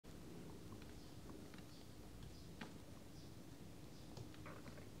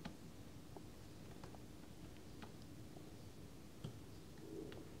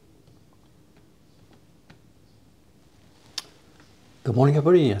Good morning,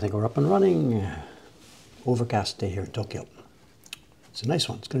 everybody. I think we're up and running. Overcast day here in Tokyo. It's a nice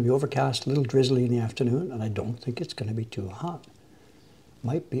one. It's going to be overcast, a little drizzly in the afternoon, and I don't think it's going to be too hot.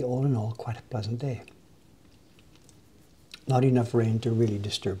 Might be all in all quite a pleasant day. Not enough rain to really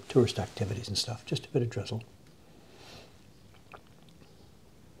disturb tourist activities and stuff, just a bit of drizzle.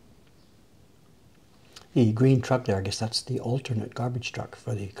 The green truck there, I guess that's the alternate garbage truck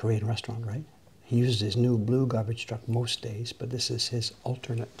for the Korean restaurant, right? He uses his new blue garbage truck most days, but this is his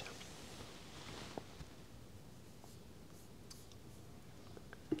alternate.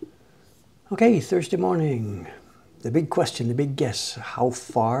 Okay, Thursday morning. The big question, the big guess. How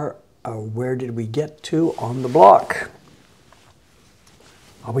far or where did we get to on the block?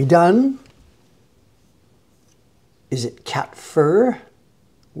 Are we done? Is it cat fur?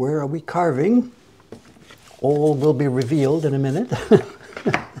 Where are we carving? All will be revealed in a minute.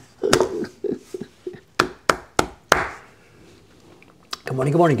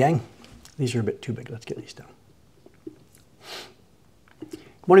 Good morning, gang. These are a bit too big. Let's get these down.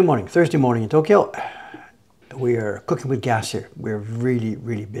 Good morning. Thursday morning in Tokyo. We are cooking with gas here. We're really,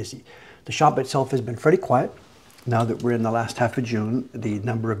 really busy. The shop itself has been pretty quiet. Now that we're in the last half of June, the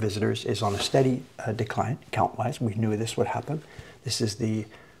number of visitors is on a steady decline, count-wise. We knew this would happen.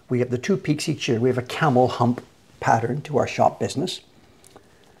 We have the 2 peaks each year. We have a camel hump pattern to our shop business.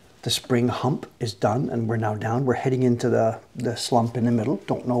 The spring hump is done and we're now down. We're heading into the slump in the middle.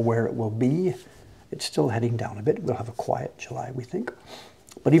 Don't know where it will be. It's still heading down a bit. We'll have a quiet July, we think.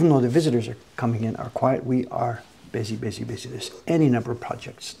 But even though the visitors are coming in are quiet, we are busy. There's any number of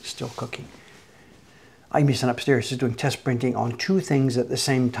projects still cooking. Amy-san upstairs is doing test printing on 2 things at the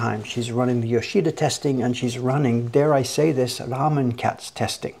same time. She's running the Yoshida testing and she's running, dare I say this, ramen cats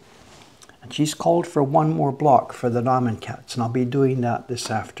testing. And she's called for 1 more block for the ramen cats, and I'll be doing that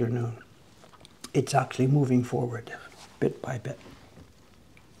this afternoon. It's actually moving forward, bit by bit.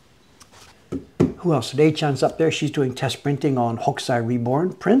 Who else? Rei-chan's up there. She's doing test printing on Hokusai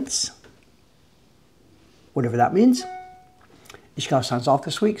Reborn prints. Whatever that means. Ishikawa-san's off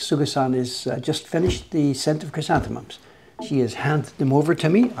this week. Suga-san is just finished the scent of chrysanthemums. She has handed them over to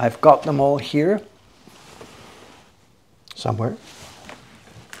me. I've got them all here somewhere.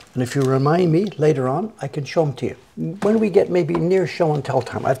 And if you remind me later on, I can show them to you. When we get maybe near show and tell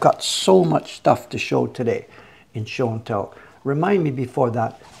time, I've got so much stuff to show today in show and tell. Remind me before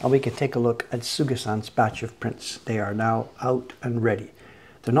that, and we can take a look at Suga-san's batch of prints. They are now out and ready.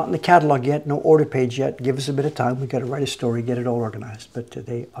 They're not in the catalog yet, no order page yet. Give us a bit of time. We've got to write a story, get it all organized, but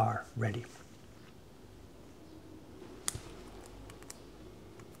they are ready.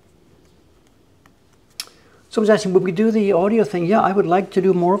 Someone's asking, would we do the audio thing? Yeah, I would like to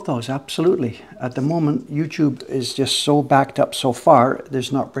do more of those, absolutely. At the moment, YouTube is just so backed up so far,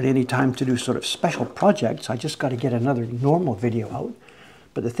 there's not really any time to do sort of special projects. I just got to get another normal video out.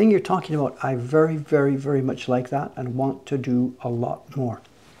 But the thing you're talking about, I very much like that and want to do a lot more.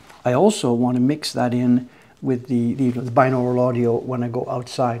 I also want to mix that in with the binaural audio when I go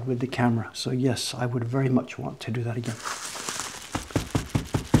outside with the camera. So yes, I would very much want to do that again.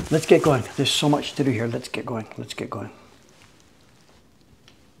 Let's get going. There's so much to do here. Let's get going.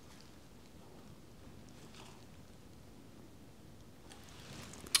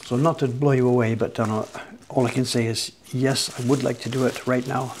 So not to blow you away, but all I can say is, yes, I would like to do it right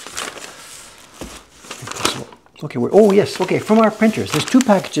now. Okay, oh yes, okay, from our printers. There's 2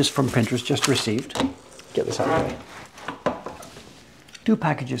 packages from printers just received. Get this out of the way. 2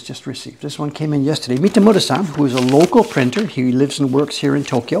 packages just received. This one came in yesterday. Mitamura-san, who is a local printer. He lives and works here in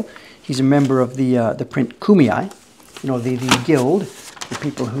Tokyo. He's a member of the print Kumiai, the guild, the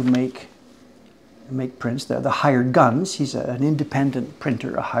people who make prints. They're the hired guns. He's an independent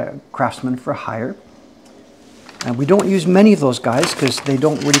printer, a craftsman for hire. And we don't use many of those guys because they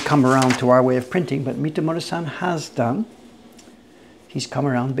don't really come around to our way of printing, but Mitamura-san has done. He's come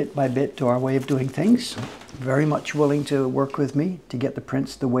around bit by bit to our way of doing things. Very much willing to work with me to get the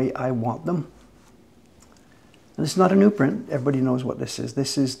prints the way I want them. And this is not a new print. Everybody knows what this is.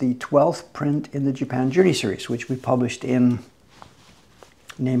 This is the 12th print in the Japan Journey series, which we published in,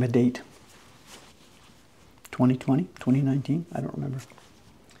 name a date, 2020, 2019, I don't remember.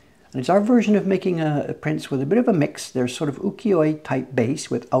 And it's our version of making prints with a bit of a mix. They're sort of ukiyo-e type base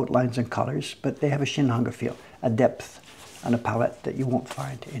with outlines and colors, but they have a shinhanga feel, a depth and a palette that you won't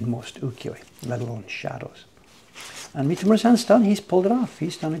find in most ukiyo-e, let alone shadows. And Mitamura-san's done, he's pulled it off.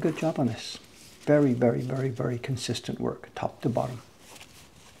 He's done a good job on this. Very consistent work, top to bottom.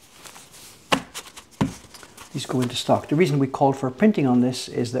 These go into stock. The reason we called for printing on this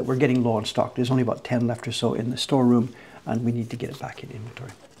is that we're getting low on stock. There's only about 10 left or so in the storeroom, and we need to get it back in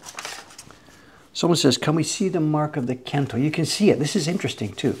inventory. Someone says, can we see the mark of the Kento? You can see it. This is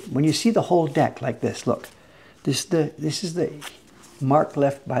interesting too. When you see the whole deck like this, look. This is the mark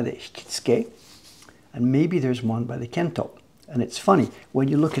left by the Hitsuke, and maybe there's one by the Kento. And it's funny, when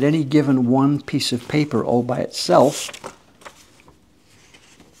you look at any given one piece of paper all by itself,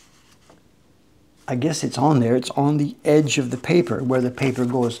 I guess it's on there. It's on the edge of the paper where the paper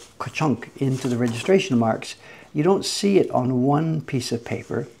goes ka-chunk into the registration marks. You don't see it on one piece of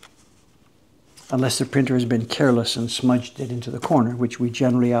paper unless the printer has been careless and smudged it into the corner, which we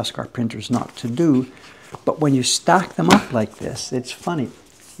generally ask our printers not to do. But when you stack them up like this, it's funny.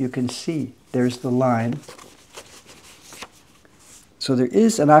 You can see there's the line. So there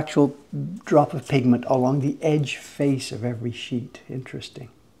is an actual drop of pigment along the edge face of every sheet. Interesting.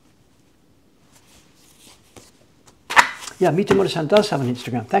 Yeah, Mitamoto-san does have an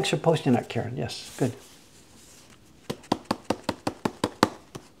Instagram. Thanks for posting that, Karen. Yes, good.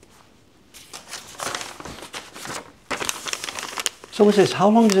 Someone says, how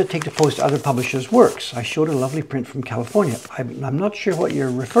long does it take to post other publishers' works? I showed a lovely print from California. I'm not sure what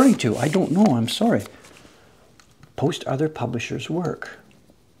you're referring to. I don't know. I'm sorry. Post other publishers' work.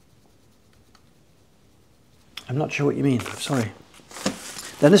 I'm not sure what you mean. I'm sorry.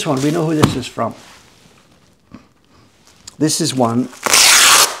 Then this one, we know who this is from. This is one,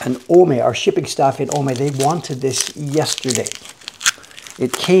 and Ome, our shipping staff in Ome, they wanted this yesterday.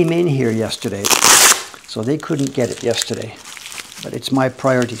 It came in here yesterday, so they couldn't get it yesterday. But it's my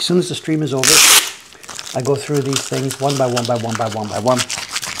priority. As soon as the stream is over, I go through these things one by one by one by one by one.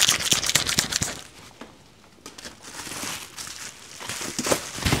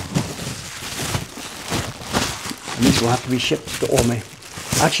 And these will have to be shipped to Ome.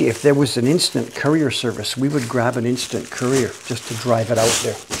 Actually, if there was an instant courier service, we would grab an instant courier just to drive it out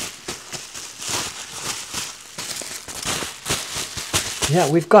there. Yeah,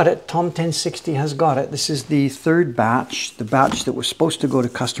 we've got it. Tom 1060 has got it. This is the third batch, the batch that was supposed to go to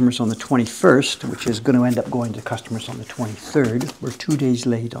customers on the 21st, which is going to end up going to customers on the 23rd. We're 2 days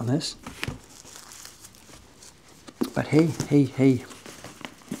late on this. But hey, hey, hey.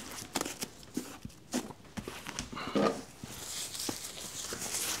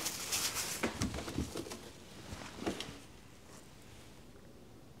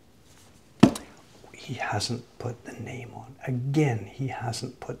 He hasn't put the name on. Again, he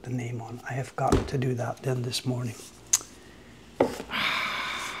hasn't put the name on. I have got to do that then this morning. I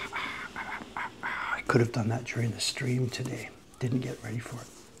could have done that during the stream today. Didn't get ready for it.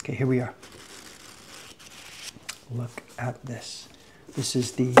 Okay, here we are. Look at this. This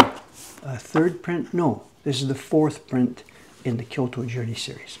is the third print. No, this is the fourth print in the Kyoto Journey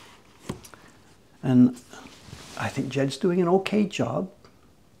series. And I think Jed's doing an okay job.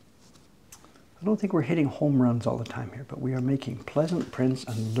 I don't think we're hitting home runs all the time here, but we are making pleasant prints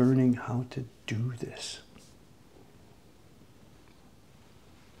and learning how to do this.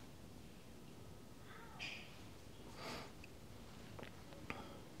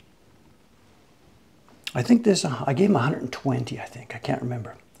 I think this, I gave him 120, I think. I can't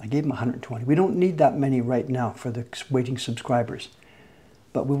remember. I gave him 120. We don't need that many right now for the waiting subscribers,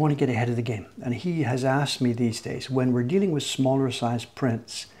 but we want to get ahead of the game. And he has asked me these days, when we're dealing with smaller size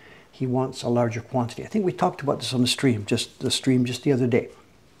prints, he wants a larger quantity. I think we talked about this on the stream just the other day.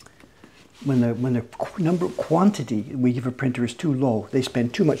 When the number of quantity we give a printer is too low, they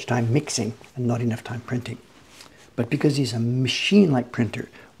spend too much time mixing and not enough time printing. But because he's a machine-like printer,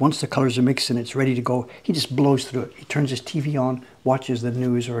 once the colors are mixed and it's ready to go, he just blows through it. He turns his TV on, watches the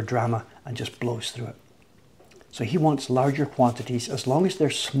news or a drama, and just blows through it. So he wants larger quantities as long as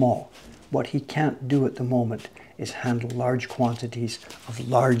they're small. What he can't do at the moment is handle large quantities of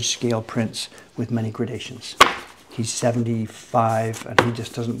large-scale prints with many gradations. He's 75 and he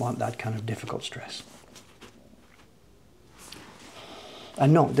just doesn't want that kind of difficult stress.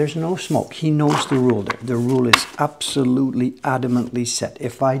 And no, there's no smoke. He knows the rule there. The rule is absolutely adamantly set.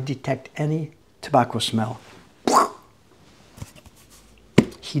 If I detect any tobacco smell,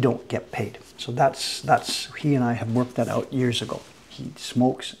 he don't get paid. So he and I have worked that out years ago. He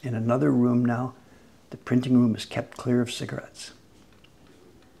smokes in another room now. The printing room is kept clear of cigarettes.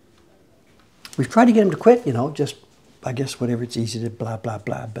 We've tried to get him to quit, you know, just, I guess, whatever, it's easy to blah, blah,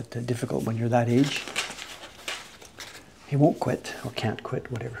 blah, but difficult when you're that age. He won't quit, or can't quit,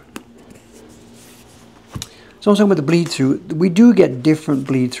 whatever. So I'm talking about the bleed through. We do get different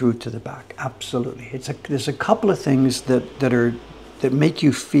bleed through to the back, absolutely. There's a couple of things that make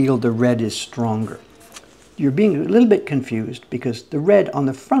you feel the red is stronger. You're being a little bit confused because the red on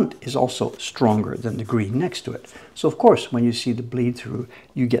the front is also stronger than the green next to it. So of course, when you see the bleed through,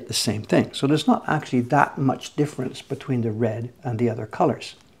 you get the same thing. So there's not actually that much difference between the red and the other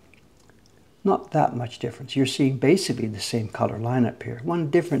colors. Not that much difference. You're seeing basically the same color line up here. One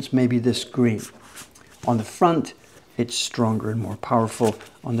difference may be this green. On the front, it's stronger and more powerful.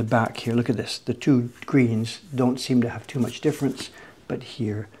 On the back here, look at this. The two greens don't seem to have too much difference, but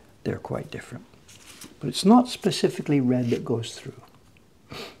here they're quite different. But it's not specifically red that goes through.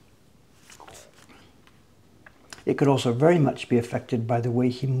 It could also very much be affected by the way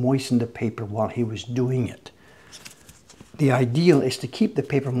he moistened the paper while he was doing it. The ideal is to keep the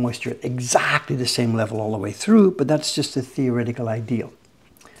paper moisture at exactly the same level all the way through, but that's just a theoretical ideal.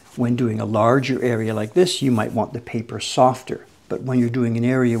 When doing a larger area like this, you might want the paper softer. But when you're doing an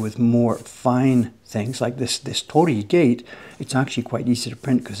area with more fine things like this torii gate, it's actually quite easy to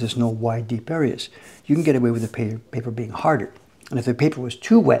print because there's no wide, deep areas. You can get away with the paper being harder. And if the paper was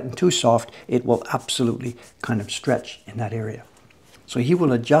too wet and too soft, it will absolutely kind of stretch in that area. So he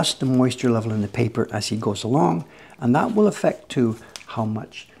will adjust the moisture level in the paper as he goes along, and that will affect too how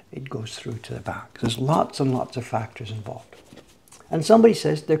much it goes through to the back. There's lots and lots of factors involved. And somebody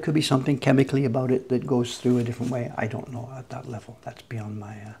says there could be something chemically about it that goes through a different way. I don't know at that level. That's beyond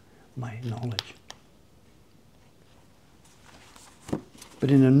my knowledge. But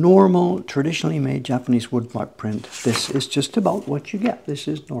in a normal, traditionally made Japanese woodblock print, this is just about what you get. This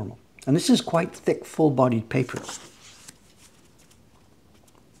is normal. And this is quite thick, full-bodied paper.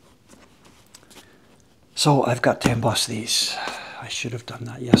 So I've got to emboss these. I should have done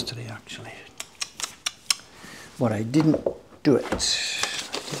that yesterday, actually. But I didn't do it.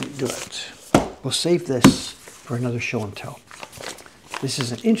 We'll save this for another show and tell. This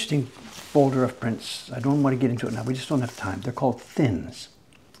is an interesting folder of prints. I don't want to get into it now. We just don't have time. They're called thins.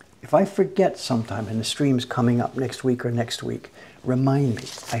 If I forget sometime and the stream's coming up next week or next week, remind me.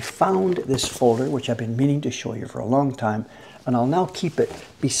 I found this folder, which I've been meaning to show you for a long time, and I'll now keep it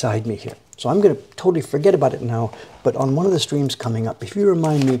beside me here. So I'm going to totally forget about it now, but on one of the streams coming up, if you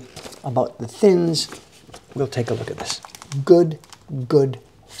remind me about the thins, we'll take a look at this. Good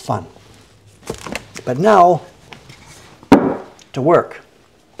fun. But now, to work.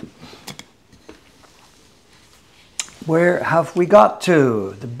 Where have we got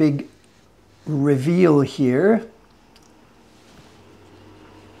to? The big reveal here.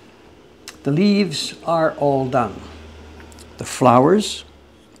 The leaves are all done. The flowers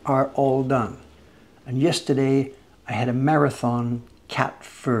are all done. And yesterday I had a marathon cat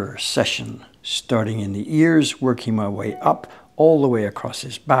fur session, starting in the ears, working my way up, all the way across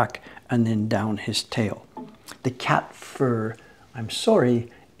his back, and then down his tail. The cat fur, I'm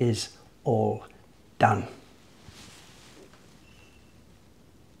sorry, is all done.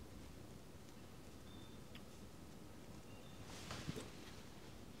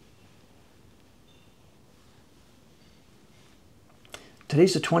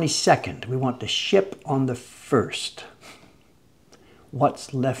 Today's the 22nd. We want to ship on the 1st.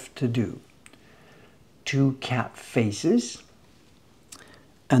 What's left to do? 2 cat faces.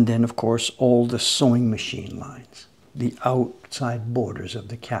 And then, of course, all the sewing machine lines. The outside borders of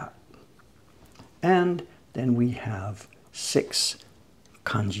the cat. And then we have 6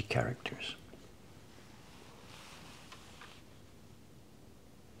 kanji characters.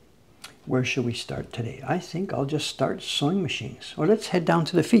 Where should we start today? I think I'll just start sewing machines. Or let's head down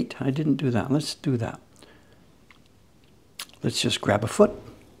to the feet. I didn't do that. Let's do that. Let's just grab a foot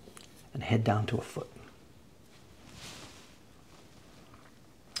and head down to a foot.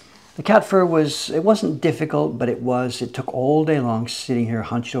 The cat fur it wasn't difficult, but it took all day long sitting here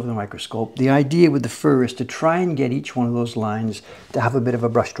hunched over the microscope. The idea with the fur is to try and get each one of those lines to have a bit of a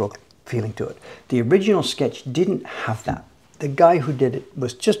brushstroke feeling to it. The original sketch didn't have that. The guy who did it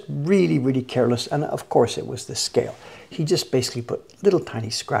was just really, really careless, and of course it was the scale. He just basically put little tiny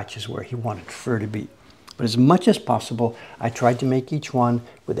scratches where he wanted fur to be. But as much as possible, I tried to make each one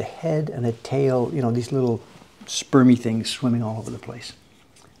with a head and a tail, you know, these little spermy things swimming all over the place.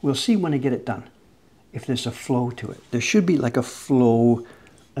 We'll see when I get it done, if there's a flow to it. There should be like a flow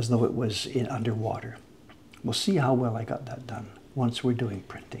as though it was underwater. We'll see how well I got that done once we're doing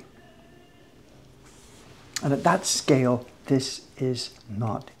printing. And at that scale, this is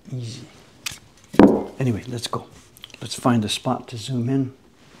not easy. Anyway, let's go. Let's find a spot to zoom in.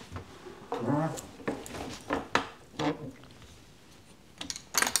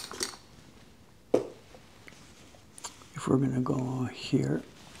 If we're going to go here,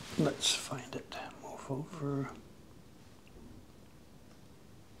 let's find it. Move over.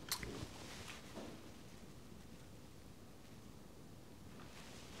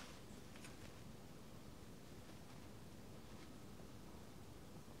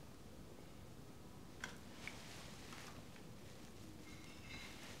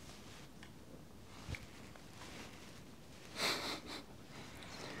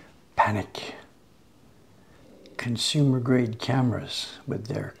 Panic. consumer grade cameras with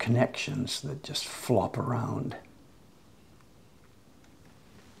their connections that just flop around.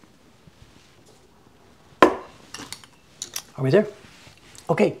 Are we there?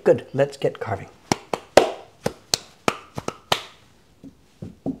 Okay, good. Let's get carving.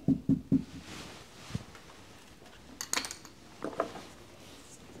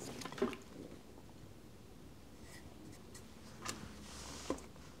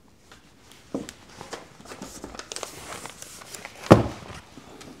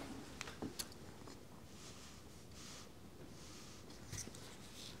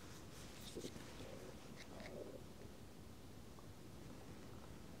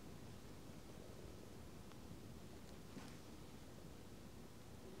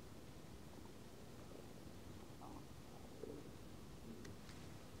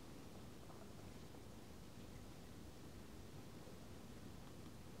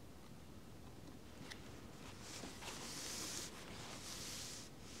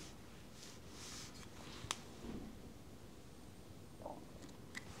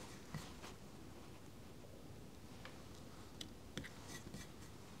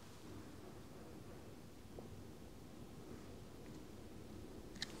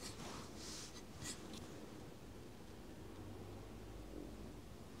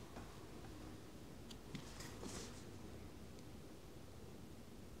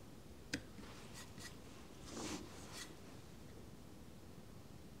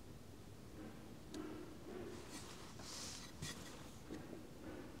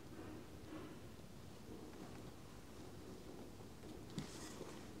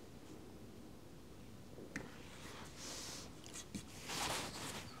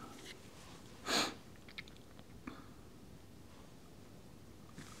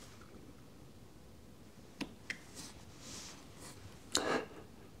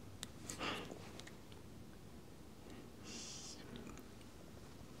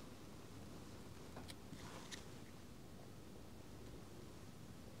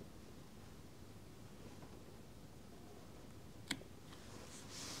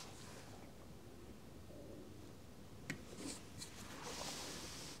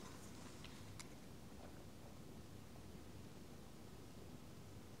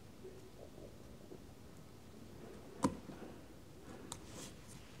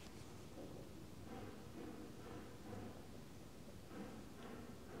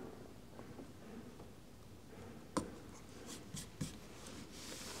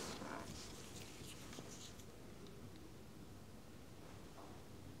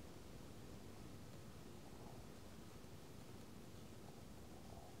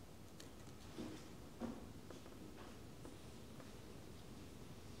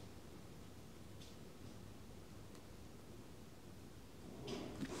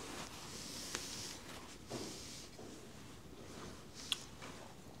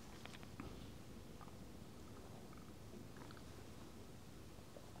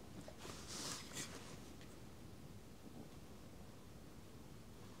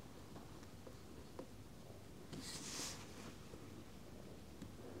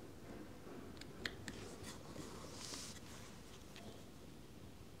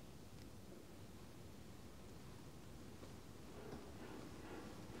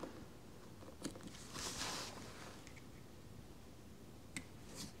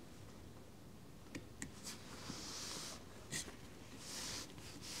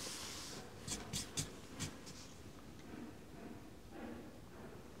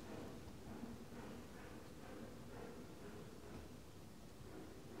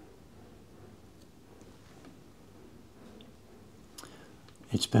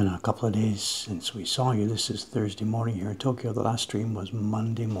 It's been a couple of days since we saw you. This is Thursday morning here in Tokyo. The last stream was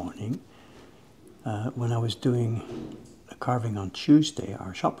Monday morning. When I was doing the carving on Tuesday,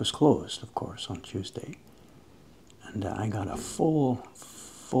 our shop was closed, of course, on Tuesday. And I got a full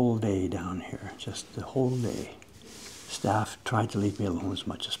day down here, just the whole day. Staff tried to leave me alone as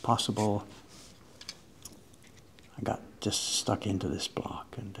much as possible. I got just stuck into this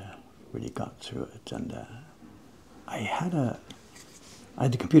block and really got through it. And I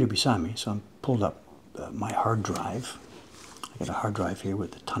had the computer beside me, so I pulled up my hard drive. I got a hard drive here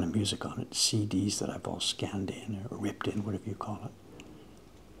with a ton of music on it, CDs that I've all scanned in or ripped in, whatever you call it.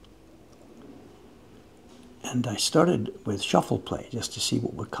 And I started with shuffle play just to see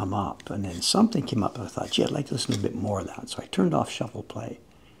what would come up. And then something came up and I thought, gee, I'd like to listen to a bit more of that. So I turned off shuffle play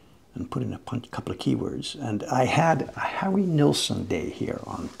and put in a couple of keywords. And I had a Harry Nilsson day here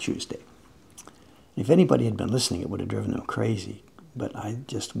on Tuesday. If anybody had been listening, it would have driven them crazy. But I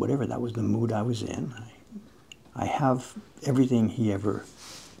just, whatever, that was the mood I was in. I have everything he ever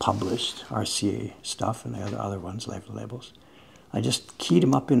published, RCA stuff and the other ones, labels. I just keyed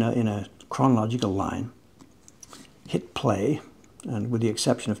them up in a chronological line, hit play, and with the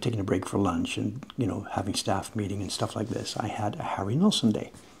exception of taking a break for lunch and, you know, having staff meeting and stuff like this, I had a Harry Nilsson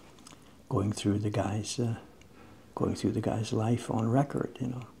day, going through the guy's life on record, you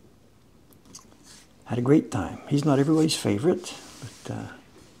know. Had a great time. He's not everybody's favorite, but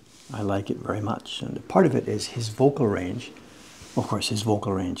I like it very much. And part of it is his vocal range. Of course, his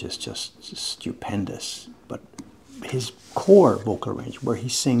vocal range is just stupendous, but his core vocal range, where he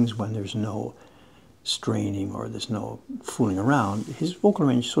sings when there's no straining or there's no fooling around, his vocal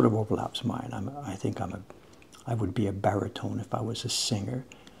range sort of overlaps mine. I would be a baritone if I was a singer.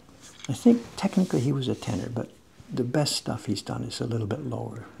 I think technically he was a tenor, but the best stuff he's done is a little bit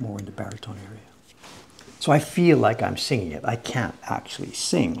lower, more in the baritone area. So I feel like I'm singing it. I can't actually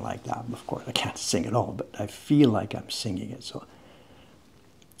sing like that, of course. I can't sing at all, but I feel like I'm singing it. So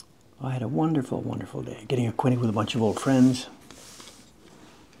I had a wonderful, wonderful day, getting acquainted with a bunch of old friends.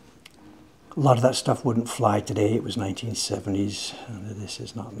 A lot of that stuff wouldn't fly today. It was 1970s. This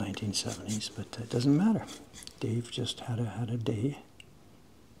is not 1970s, but it doesn't matter. Dave just had a day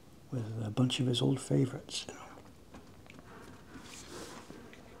with a bunch of his old favorites, you know.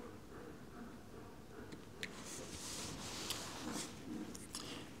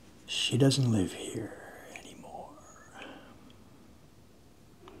 She doesn't live here anymore.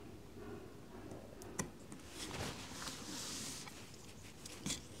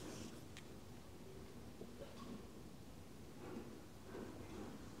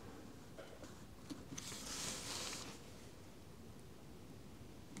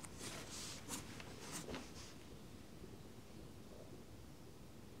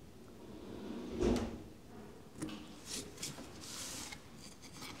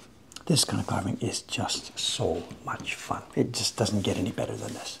 This kind of carving is just so much fun. It just doesn't get any better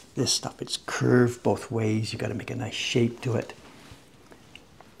than this. This stuff, it's curved both ways. You got to make a nice shape to it.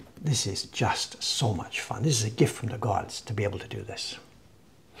 This is just so much fun. This is a gift from the gods to be able to do this.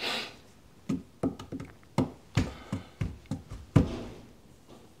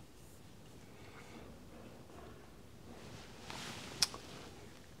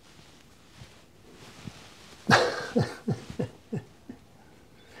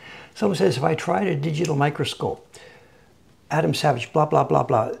 Someone says, if I tried a digital microscope, Adam Savage, blah, blah, blah,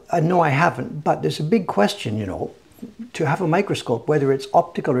 blah. No, I haven't, but there's a big question, you know, to have a microscope, whether it's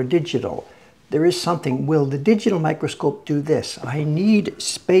optical or digital, there is something, will the digital microscope do this? I need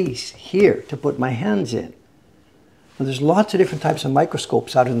space here to put my hands in. Now, there's lots of different types of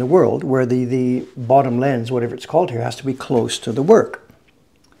microscopes out in the world where the bottom lens, whatever it's called here, has to be close to the work.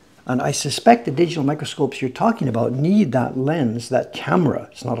 And I suspect the digital microscopes you're talking about need that lens, that camera,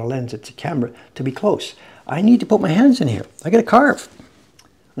 it's not a lens, it's a camera, to be close. I need to put my hands in here. I got to carve.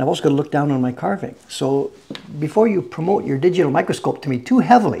 And I've also got to look down on my carving. So before you promote your digital microscope to me too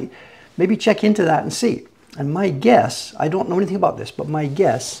heavily, maybe check into that and see. And my guess, I don't know anything about this, but my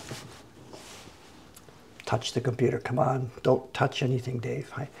guess, touch the computer, come on, don't touch anything,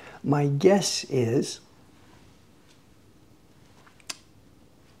 Dave. My guess is,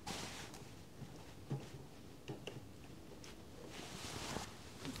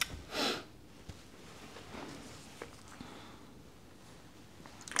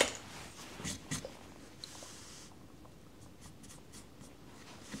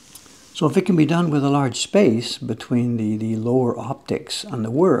 so if it can be done with a large space between the lower optics and the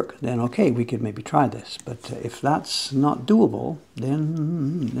work, then okay, we could maybe try this. But if that's not doable,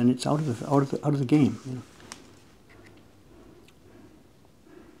 then it's out of the game. You know.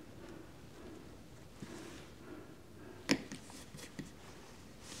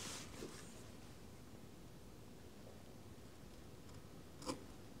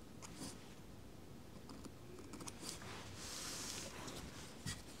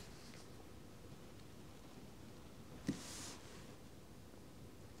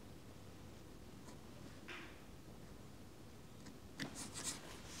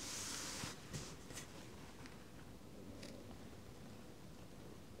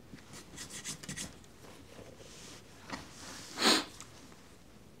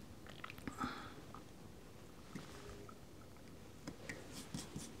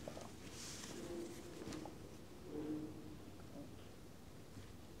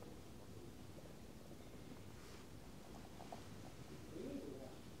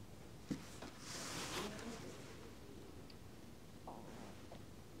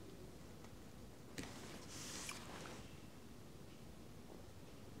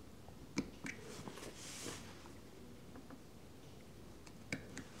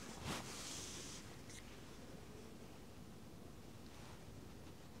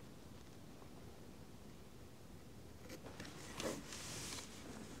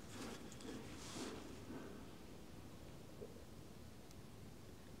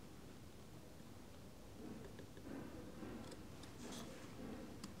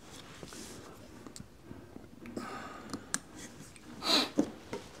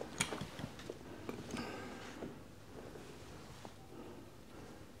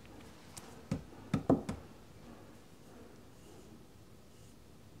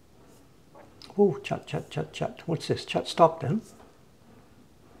 Oh, chat, chat, chat, chat. What's this? Chat stopped then.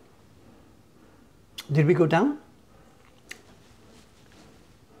 Did we go down?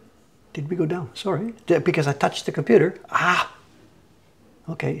 Did we go down? Sorry. Because I touched the computer. Ah!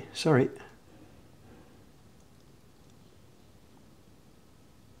 Okay, sorry.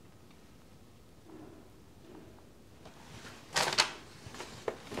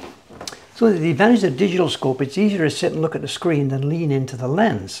 So the advantage of the digital scope, it's easier to sit and look at the screen than lean into the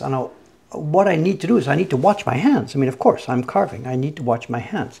lens. And what I need to do is I need to watch my hands. I mean, of course, I'm carving. I need to watch my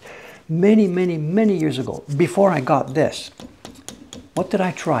hands. Many, many, many years ago, before I got this, what did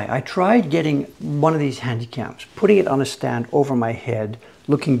I try? I tried getting one of these handy cams, putting it on a stand over my head,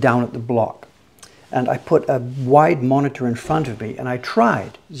 looking down at the block. And I put a wide monitor in front of me, and I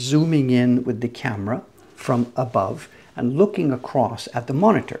tried zooming in with the camera from above and looking across at the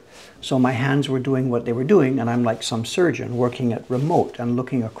monitor. So my hands were doing what they were doing, and I'm like some surgeon working at remote and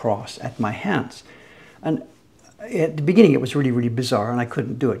looking across at my hands. And at the beginning it was really, really bizarre, and I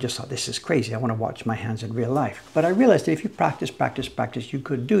couldn't do it. Just thought, this is crazy. I want to watch my hands in real life. But I realized that if you practice, practice, practice, you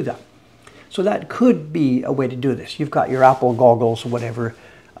could do that. So that could be a way to do this. You've got your Apple goggles or whatever.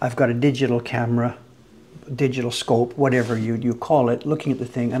 I've got a digital camera, digital scope, whatever you call it, looking at the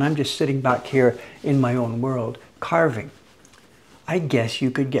thing, and I'm just sitting back here in my own world, carving. I guess you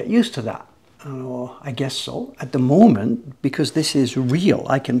could get used to that. I guess so. At the moment, because this is real,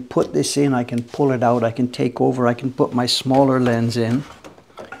 I can put this in, I can pull it out, I can take over, I can put my smaller lens in.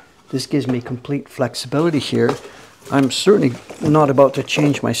 This gives me complete flexibility here. I'm certainly not about to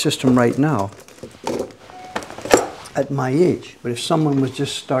change my system right now at my age. But if someone was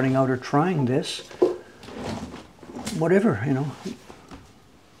just starting out or trying this, whatever, you know.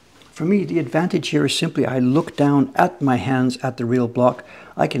 For me, the advantage here is simply I look down at my hands at the real block.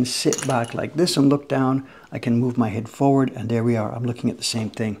 I can sit back like this and look down. I can move my head forward, and there we are. I'm looking at the same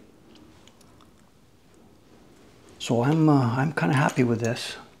thing. So I'm kind of happy with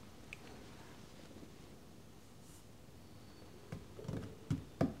this.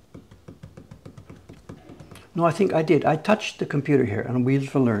 No, I think I did. I touched the computer here, and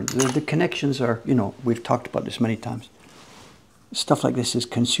we've learned. The connections are, you know, we've talked about this many times. Stuff like this is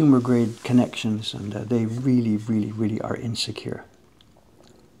consumer grade connections, and they really, really, really are insecure.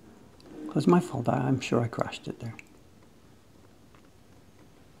 It was my fault. I'm sure I crashed it there.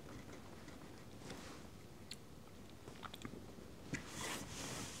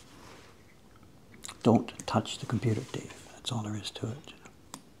 Don't touch the computer, Dave. That's all there is to it.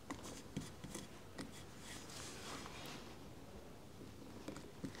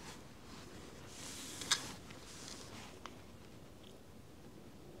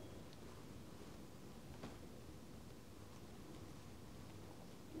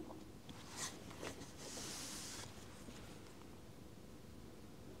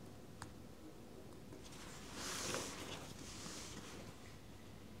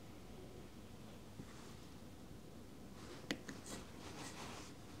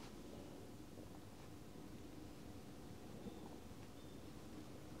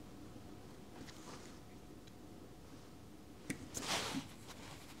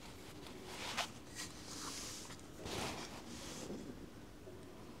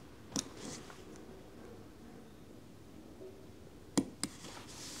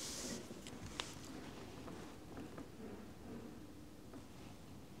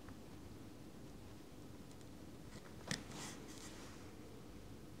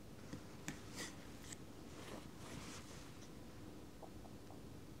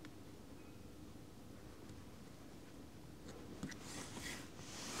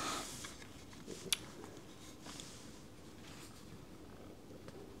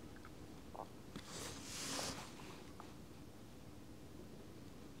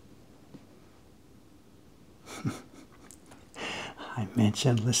 I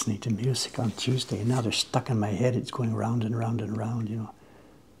mentioned listening to music on Tuesday, and now they're stuck in my head. It's going round and round and round, you know.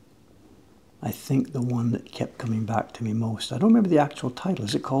 I think the one that kept coming back to me most, I don't remember the actual title.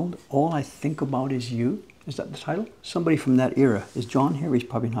 Is it called All I Think About Is You? Is that the title? Somebody from that era. Is John here? He's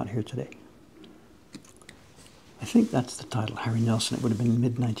probably not here today. I think that's the title, Harry Nelson. It would have been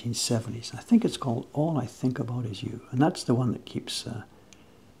mid-1970s. I think it's called All I Think About Is You. And that's the one that keeps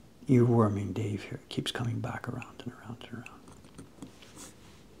earworming Dave here. It keeps coming back around and around and around.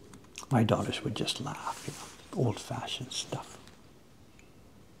 My daughters would just laugh, you know, old-fashioned stuff.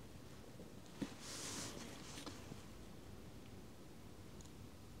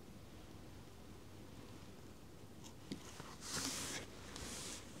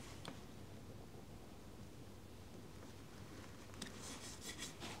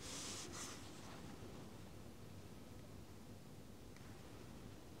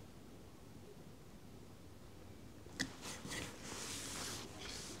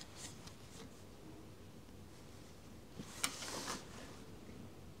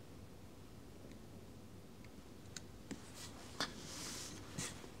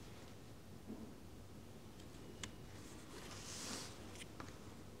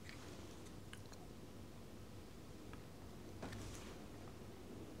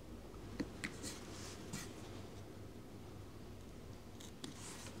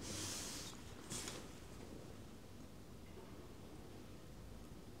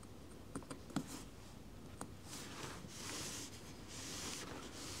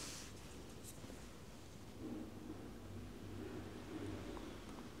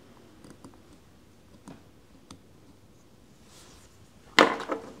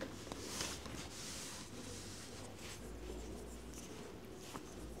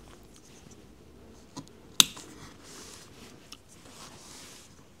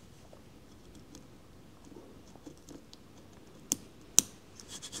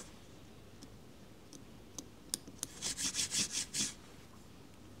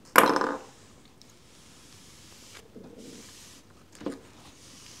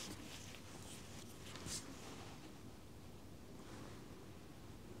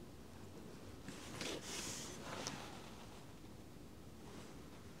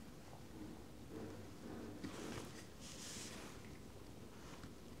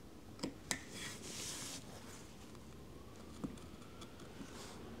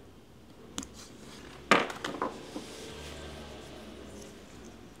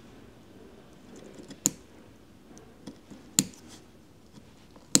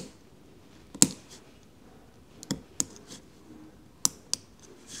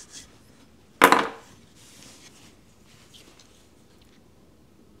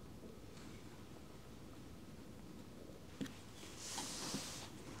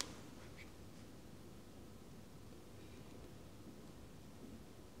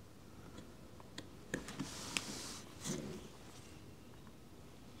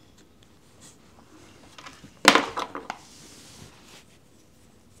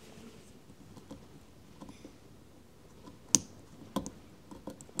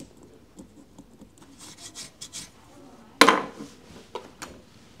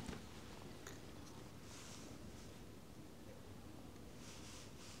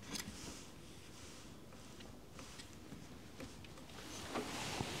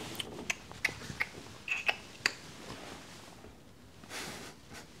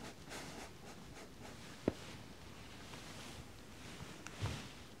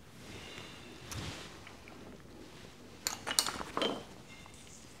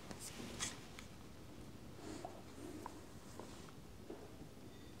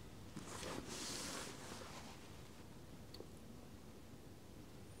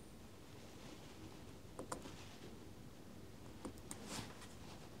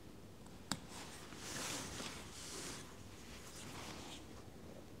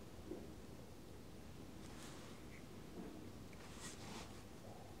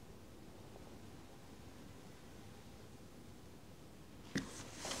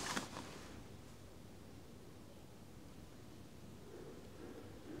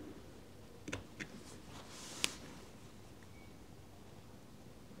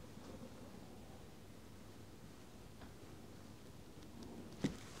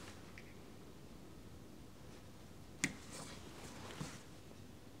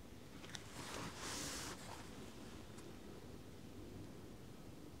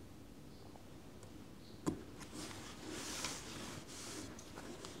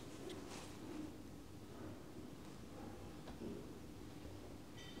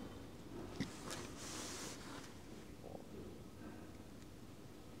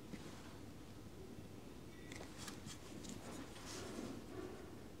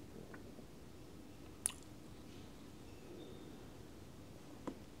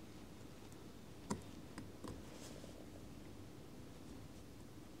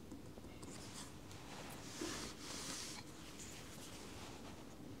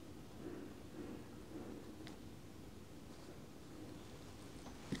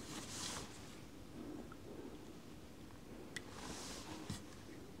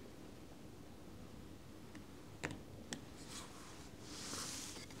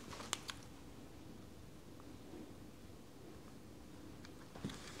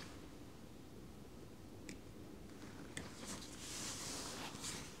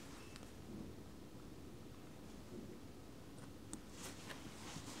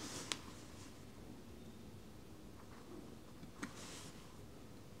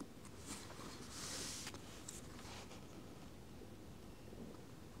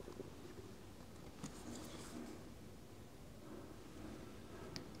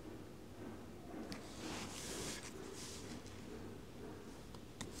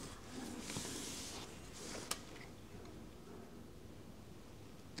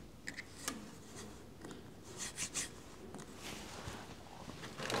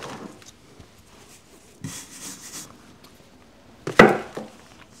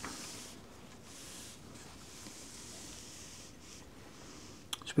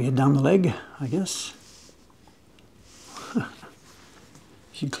 we head down the leg, I guess.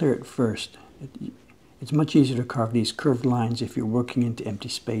 Should clear it first. It's much easier to carve these curved lines if you're working into empty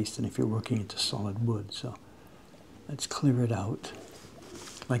space than if you're working into solid wood. So let's clear it out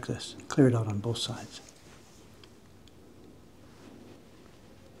like this. Clear it out on both sides.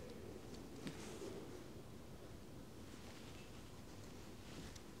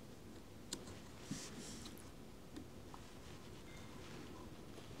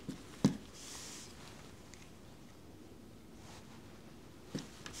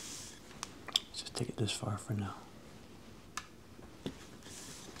 Take it this far for now.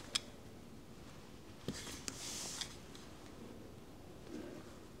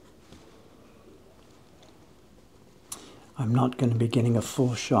 I'm not going to be getting a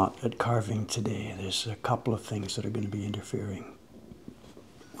full shot at carving today. There's a couple of things that are going to be interfering.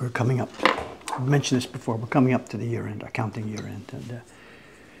 We're coming up, I've mentioned this before, we're coming up to the year-end, accounting year-end,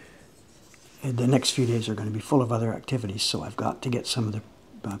 and the next few days are going to be full of other activities, so I've got to get some of the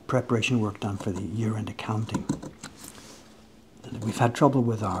preparation work done for the year-end accounting. And we've had trouble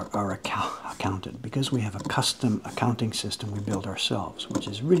with our accountant because we have a custom accounting system we build ourselves, which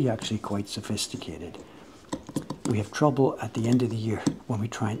is really actually quite sophisticated. We have trouble at the end of the year when we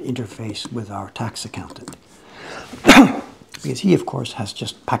try and interface with our tax accountant because he, of course, has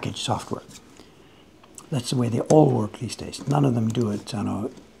just packaged software. That's the way they all work these days. None of them do it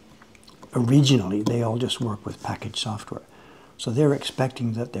regionally. They all just work with packaged software. So they're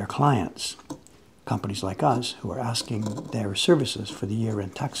expecting that their clients, companies like us, who are asking their services for the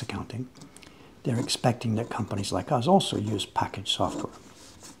year-end tax accounting, they're expecting that companies like us also use packaged software.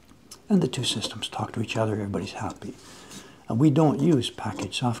 And the two systems talk to each other, everybody's happy. And we don't use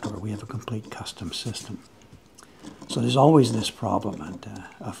packaged software, we have a complete custom system. So there's always this problem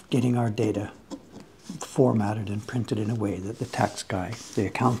of getting our data formatted and printed in a way that the tax guy, the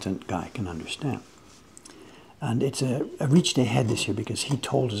accountant guy, can understand. And it's a reached ahead this year because he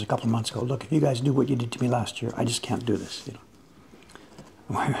told us a couple of months ago, look, if you guys do what you did to me last year, I just can't do this. You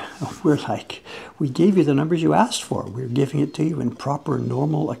know, we're like, we gave you the numbers you asked for. We're giving it to you in proper,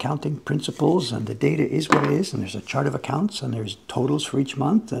 normal accounting principles, and the data is what it is, and there's a chart of accounts, and there's totals for each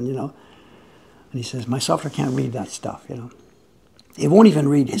month, and you know. And he says, my software can't read that stuff. You know, it won't even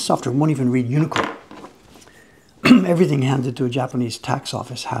read. His software won't even read Unicode. Everything handed to a Japanese tax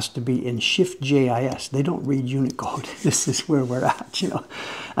office has to be in Shift JIS. They don't read Unicode. This is where we're at, you know.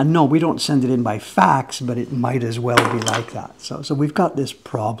 And no, we don't send it in by fax, but it might as well be like that. So we've got this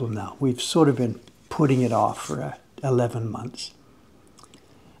problem now. We've sort of been putting it off for 11 months.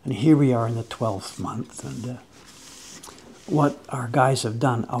 And here we are in the 12th month. And what our guys have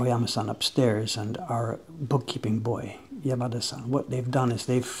done, Aoyama-san upstairs and our bookkeeping boy, Yamada-san, what they've done is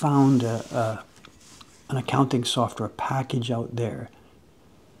they've found an accounting software package out there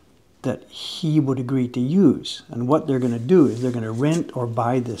that he would agree to use. And what they're going to do is they're going to rent or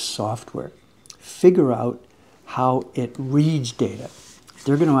buy this software, figure out how it reads data.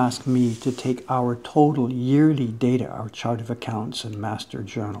 They're going to ask me to take our total yearly data, our chart of accounts and master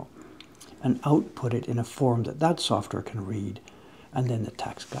journal, and output it in a form that that software can read, and then the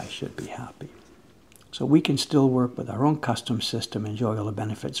tax guy should be happy. So we can still work with our own custom system, enjoy all the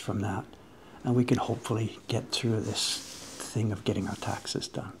benefits from that, and we can hopefully get through this thing of getting our taxes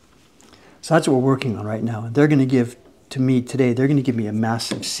done. So that's what we're working on right now. And they're going to give to me today, they're going to give me a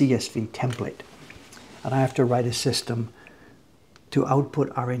massive CSV template. And I have to write a system to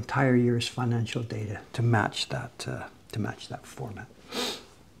output our entire year's financial data to match that format.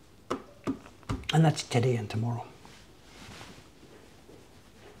 And that's today and tomorrow.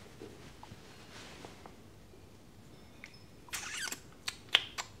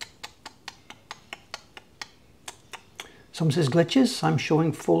 Someone says glitches. I'm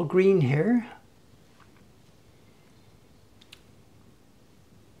showing full green here.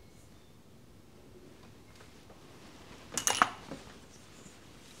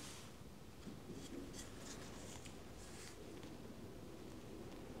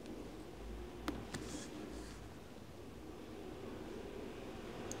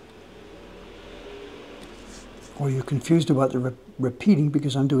 Or you're confused about the repeating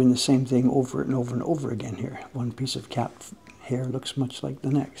because I'm doing the same thing over and over and over again here. One piece of cat hair looks much like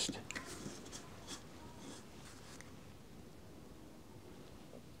the next.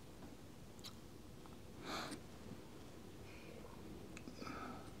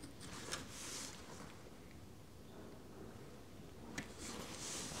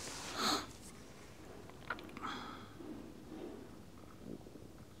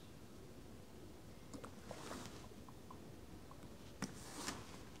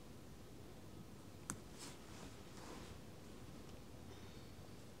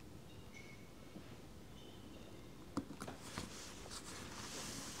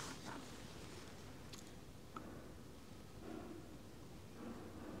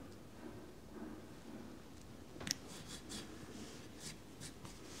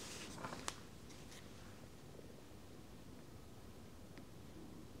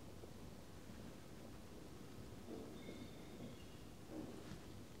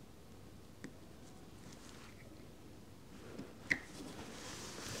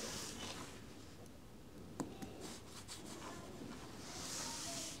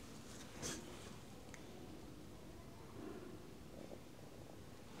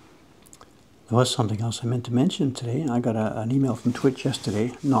 There was something else I meant to mention today. I got an email from Twitch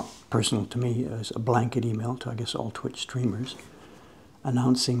yesterday, not personal to me, it was a blanket email to, I guess, all Twitch streamers,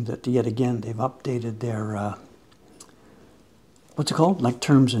 announcing that yet again they've updated their, what's it called? Like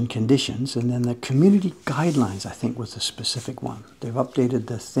terms and conditions, and then the community guidelines, I think, was the specific one. They've updated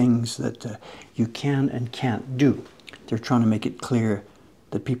the things that you can and can't do. They're trying to make it clear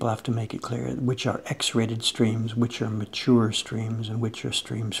that people have to make it clear which are X-rated streams, which are mature streams, and which are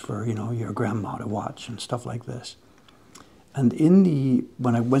streams for, you know, your grandma to watch and stuff like this. And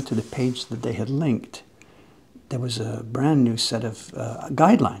when I went to the page that they had linked, there was a brand new set of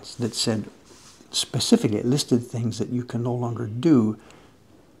guidelines that said, specifically, it listed things that you can no longer do.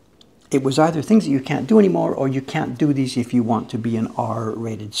 It was either things that you can't do anymore, or you can't do these if you want to be an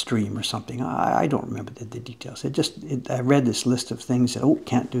R-rated stream or something. I don't remember the details. I read this list of things that, oh,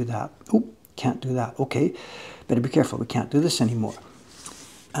 can't do that. Oh, can't do that. Okay, better be careful. We can't do this anymore.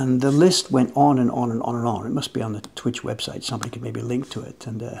 And the list went on and on and on and on. It must be on the Twitch website. Somebody could maybe link to it.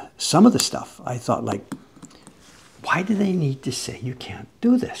 And some of the stuff, I thought, like, why do they need to say you can't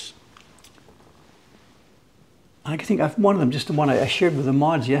do this? I think one of them, just the one I shared with the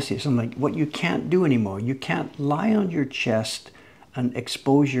mods yesterday, something like, what you can't do anymore, you can't lie on your chest and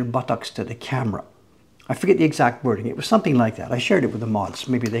expose your buttocks to the camera. I forget the exact wording. It was something like that. I shared it with the mods.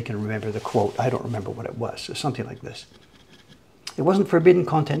 Maybe they can remember the quote. I don't remember what it was. It was something like this. It wasn't forbidden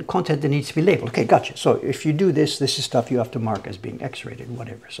content, content that needs to be labeled. Okay, gotcha. So if you do this, this is stuff you have to mark as being X-rated,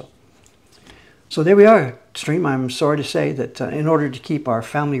 whatever. So there we are, stream. I'm sorry to say that in order to keep our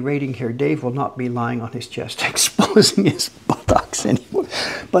family rating here, Dave will not be lying on his chest exposing his buttocks anymore.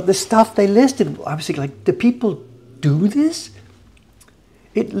 But the stuff they listed, I was thinking, like, do people do this?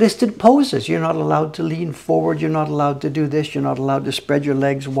 It listed poses. You're not allowed to lean forward. You're not allowed to do this. You're not allowed to spread your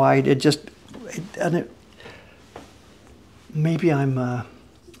legs wide. Maybe I'm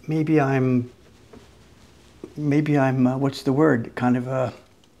what's the word? Kind of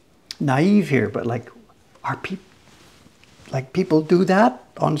naive here, but like, people do that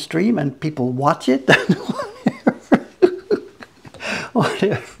on stream and people watch it?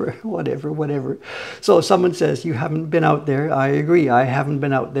 whatever. So someone says, you haven't been out there. I agree, I haven't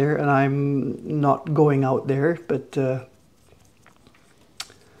been out there, and I'm not going out there, but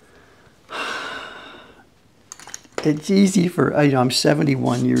it's easy for, I'm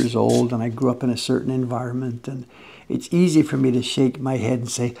 71 years old and I grew up in a certain environment, and it's easy for me to shake my head and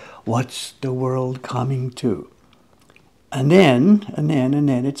say, what's the world coming to? And then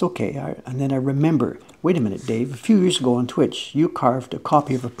it's okay. And then I remember, wait a minute, Dave, a few years ago on Twitch, you carved a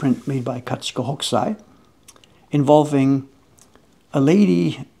copy of a print made by Katsuko Hokusai involving a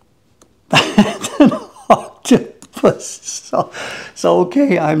lady and an octopus. So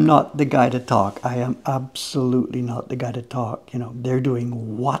okay, I'm not the guy to talk. I am absolutely not the guy to talk. You know, they're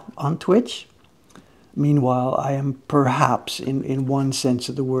doing what on Twitch? Meanwhile, I am perhaps, in one sense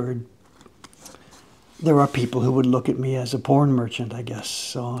of the word, there are people who would look at me as a porn merchant, I guess.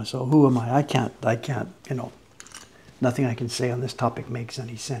 So who am I? I can't, you know, nothing I can say on this topic makes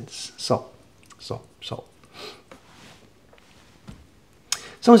any sense. So.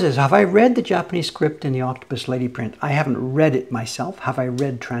 Someone says, have I read the Japanese script in the Octopus Lady print? I haven't read it myself. Have I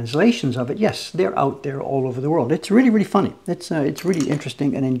read translations of it? Yes, they're out there all over the world. It's really, really funny. It's really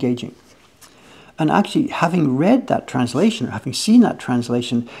interesting and engaging. And actually, having read that translation, or having seen that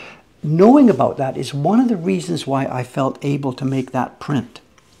translation, knowing about that is one of the reasons why I felt able to make that print.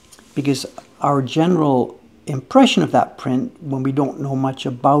 Because our general impression of that print, when we don't know much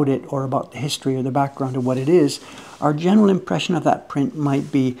about it or about the history or the background of what it is, our general impression of that print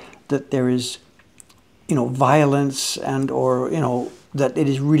might be that there is, you know, violence and, or, you know, that it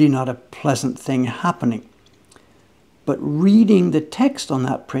is really not a pleasant thing happening. But reading the text on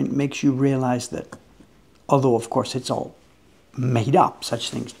that print makes you realize that, although of course it's all made up, such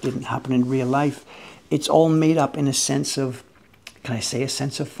things didn't happen in real life, it's all made up in a sense of, can I say, a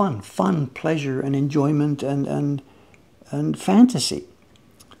sense of fun, pleasure and enjoyment and fantasy.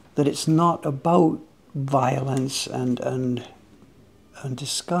 That it's not about violence and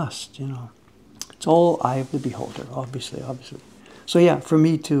disgust, you know. It's all eye of the beholder, obviously. So yeah, for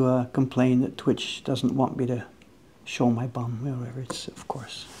me to complain that Twitch doesn't want me to show my bum, whatever, it's of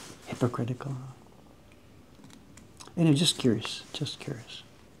course hypocritical. And I'm just curious.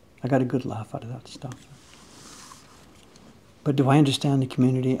 I got a good laugh out of that stuff. But do I understand the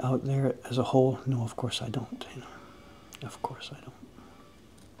community out there as a whole? No, of course I don't. You know, of course I don't.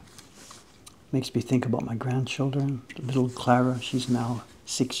 Makes me think about my grandchildren. Little Clara, she's now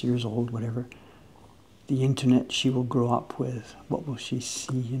 6 years old, whatever. The internet she will grow up with. What will she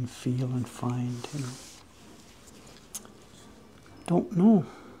see and feel and find? You know? Don't know.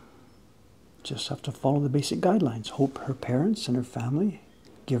 just have to follow the basic guidelines. Hope her parents and her family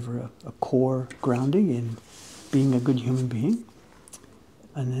give her a core grounding in being a good human being.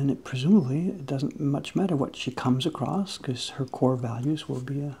 And then presumably it doesn't much matter what she comes across, because her core values will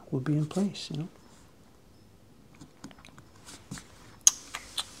be in place, you know.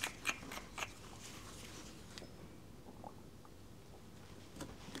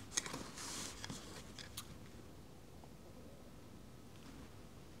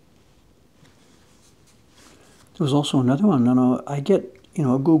 There was also another one. I get,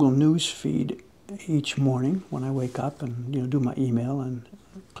 a Google News feed each morning when I wake up and, do my email and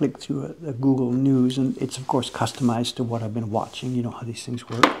click through a Google News, and it's of course customized to what I've been watching. You know how these things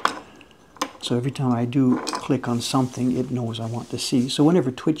work. So every time I do click on something, it knows I want to see. So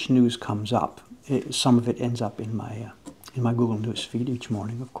whenever Twitch news comes up, some of it ends up in my Google News feed each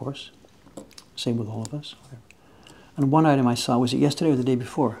morning, of course. Same with all of us. And one item I saw, was it yesterday or the day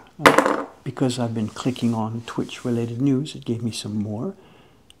before? Because I've been clicking on Twitch-related news, it gave me some more.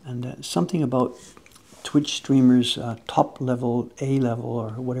 And something about Twitch streamers, top-level, A-level, or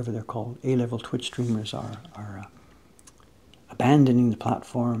whatever they're called, A-level Twitch streamers are abandoning the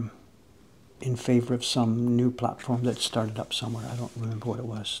platform in favor of some new platform that started up somewhere. I don't remember what it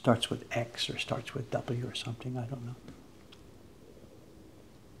was. Starts with X or starts with W or something. I don't know.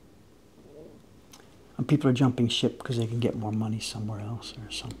 And people are jumping ship because they can get more money somewhere else or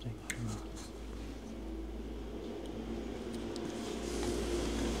something. I don't know.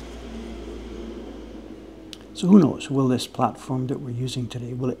 So who knows, will this platform that we're using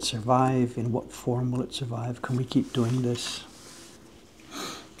today, will it survive? In what form will it survive? Can we keep doing this?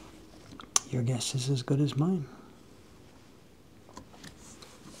 Your guess is as good as mine.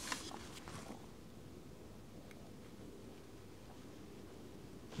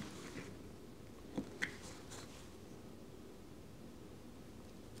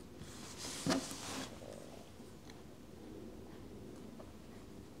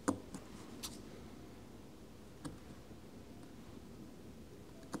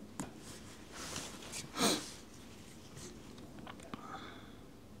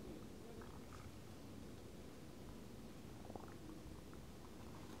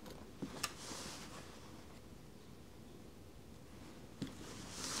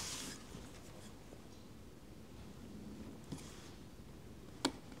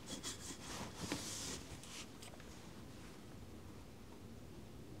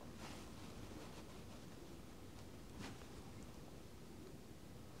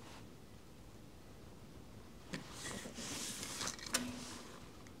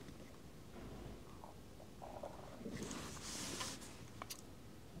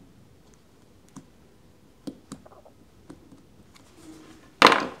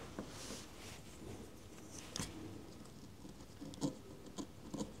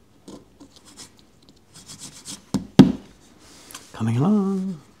 Coming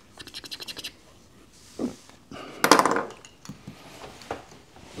along.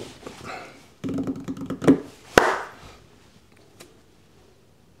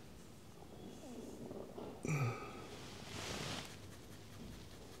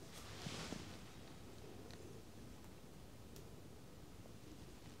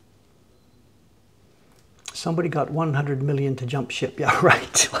 Somebody got 100 million to jump ship. Yeah,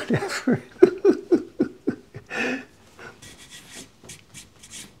 right. Whatever.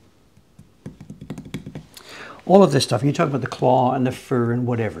 All of this stuff, you talk about the claw and the fur and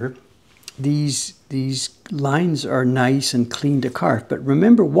whatever, these lines are nice and clean to carve. But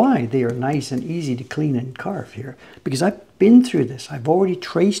remember why they are nice and easy to clean and carve here. Because I've been through this. I've already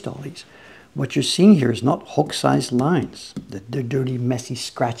traced all these. What you're seeing here is not hook-sized lines. The dirty, messy,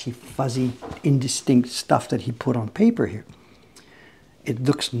 scratchy, fuzzy, indistinct stuff that he put on paper here. It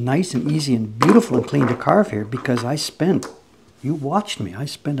looks nice and easy and beautiful and clean to carve here because you watched me, I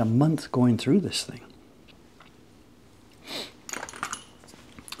spent a month going through this thing.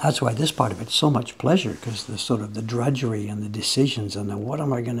 That's why this part of it's so much pleasure, because the sort of the drudgery and the decisions and the what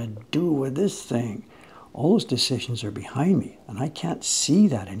am I going to do with this thing, all those decisions are behind me and I can't see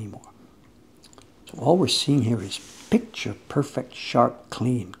that anymore. So all we're seeing here is picture perfect, sharp,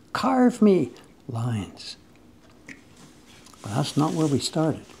 clean, carve me lines. But that's not where we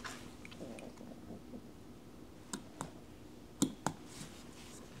started.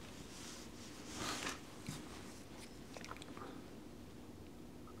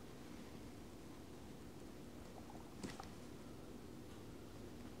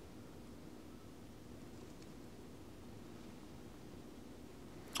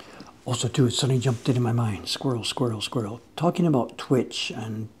 Also, too, it suddenly jumped into my mind, squirrel, squirrel, squirrel. Talking about Twitch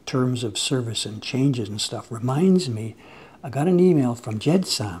and terms of service and changes and stuff reminds me I got an email from Jed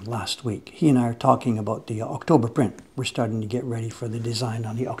Sam last week. He and I are talking about the October print. We're starting to get ready for the design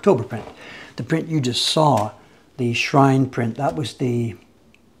on the October print. The print you just saw, the Shrine print, that was the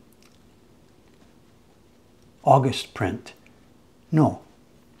August print. No.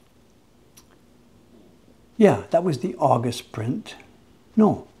 Yeah, that was the August print.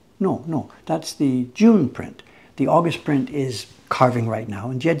 No. That's the June print. The August print is carving right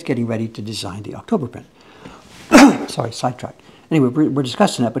now, and Jed's getting ready to design the October print. Sorry, sidetracked. Anyway, we're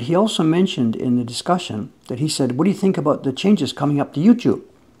discussing that, but he also mentioned in the discussion that he said, what do you think about the changes coming up to YouTube?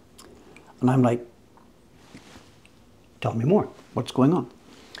 And I'm like, tell me more. What's going on?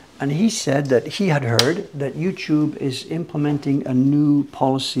 And he said that he had heard that YouTube is implementing a new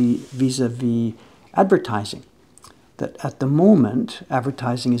policy vis-a-vis advertising. That at the moment,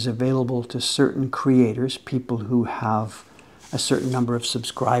 advertising is available to certain creators, people who have a certain number of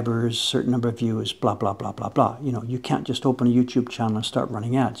subscribers, certain number of views, blah, blah, blah, blah, blah. You know, you can't just open a YouTube channel and start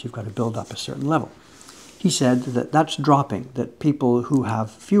running ads. You've got to build up a certain level. He said that that's dropping, that people who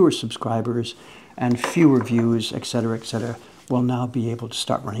have fewer subscribers and fewer views, etc., will now be able to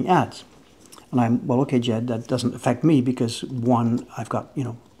start running ads. And I'm, well, okay, Jed, that doesn't affect me because one, I've got,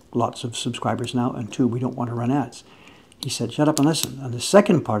 lots of subscribers now, and two, we don't want to run ads. He said, shut up and listen. And the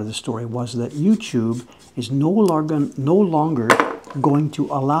second part of the story was that YouTube is no longer going to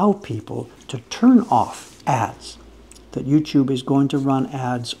allow people to turn off ads. That YouTube is going to run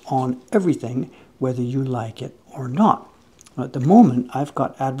ads on everything, whether you like it or not. At the moment, I've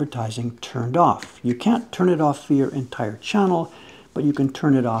got advertising turned off. You can't turn it off for your entire channel, but you can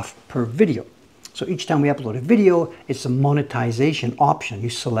turn it off per video. So each time we upload a video, it's a monetization option. You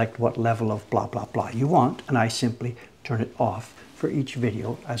select what level of blah, blah, blah you want, and I simply turn it off for each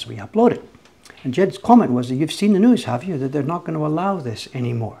video as we upload it. And Jed's comment was that you've seen the news, have you, that they're not going to allow this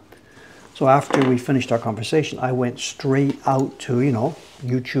anymore. So after we finished our conversation, I went straight out to,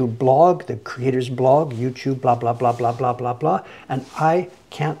 YouTube blog, the creator's blog, YouTube, blah, blah, blah, blah, blah, blah, blah, and I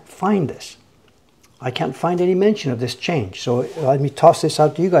can't find this. I can't find any mention of this change. So let me toss this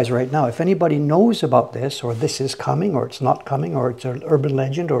out to you guys right now. If anybody knows about this, or this is coming, or it's not coming, or it's an urban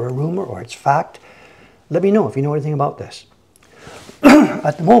legend, or a rumor, or it's fact, let me know if you know anything about this.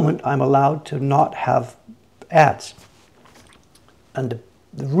 At the moment, I'm allowed to not have ads. And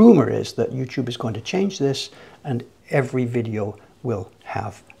the rumor is that YouTube is going to change this, and every video will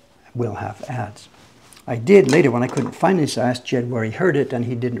have ads. I did later, when I couldn't find this, I asked Jed where he heard it, and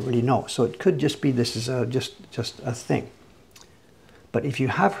he didn't really know. So it could just be this is just a thing. But if you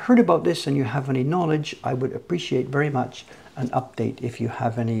have heard about this and you have any knowledge, I would appreciate very much an update if you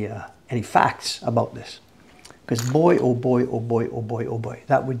have any facts about this. Because boy, oh boy, oh boy, oh boy, oh boy,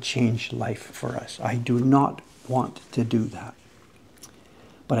 that would change life for us. I do not want to do that.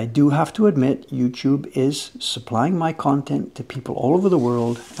 But I do have to admit, YouTube is supplying my content to people all over the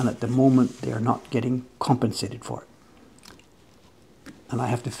world, and at the moment, they are not getting compensated for it. And I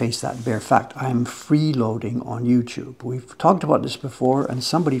have to face that bare fact. I am freeloading on YouTube. We've talked about this before, and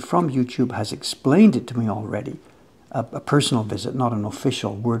somebody from YouTube has explained it to me already. A personal visit, not an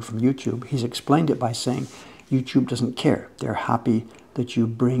official word from YouTube. He's explained it by saying YouTube doesn't care. They're happy that you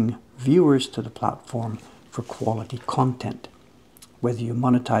bring viewers to the platform for quality content. Whether you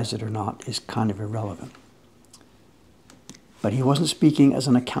monetize it or not is kind of irrelevant. But he wasn't speaking as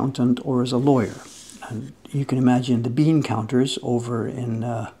an accountant or as a lawyer. And you can imagine the bean counters over in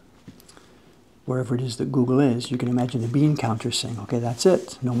wherever it is that Google is, you can imagine the bean counters saying, okay, that's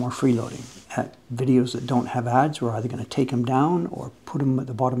it, no more freeloading. Videos that don't have ads, we're either going to take them down or put them at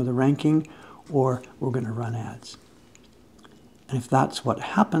the bottom of the ranking, or we're going to run ads. And if that's what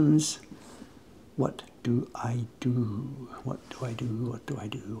happens, what do I do? What do I do? What do I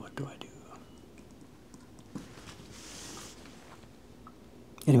do? What do I do?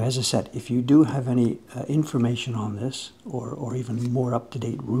 Anyway, as I said, if you do have any information on this, or even more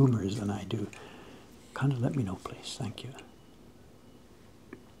up-to-date rumors than I do, kind of let me know, please. Thank you.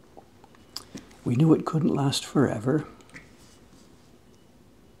 We knew it couldn't last forever.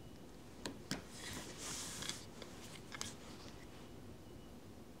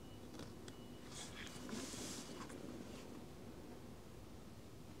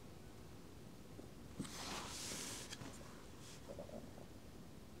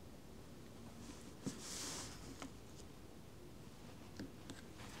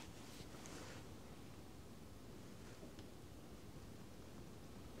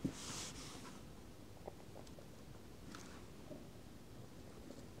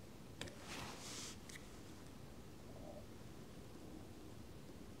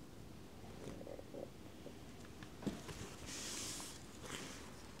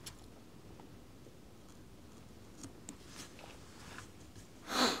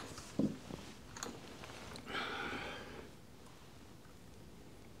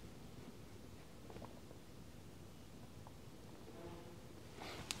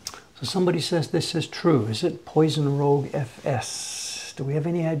 So somebody says this is true. Is it Poison Rogue FS? Do we have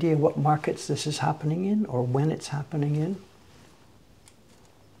any idea what markets this is happening in or when it's happening in?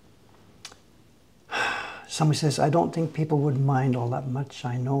 Somebody says, I don't think people would mind all that much.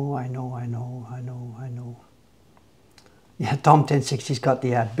 I know. Yeah, Tom 1060's got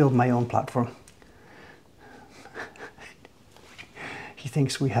the ad, build my own platform. He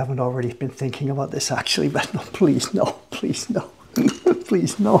thinks we haven't already been thinking about this actually, but no, please no, please no,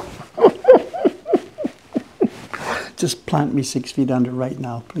 please no. Just plant me 6 feet under right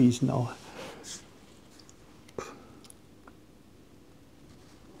now, please no.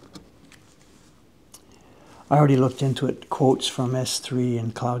 I already looked into it, quotes from S3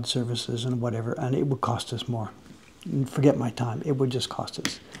 and cloud services and whatever, and it would cost us more. Forget my time, it would just cost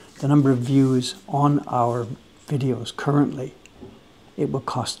us. The number of views on our videos currently, it would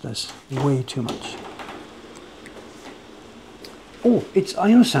cost us way too much. Oh, it's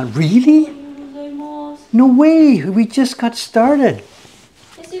Aino-san, really? No way, we just got started.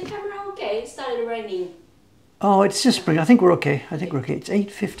 Is your camera okay? It started raining. Oh, it's just spring, I think we're okay, It's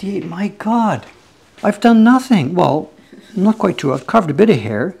 8:58, my God. I've done nothing. Well, not quite true, I've carved a bit of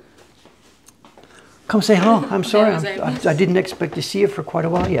hair. Come say hello. I'm sorry. I didn't expect to see you for quite a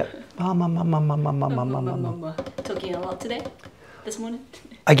while yet. Talking a lot today? This morning?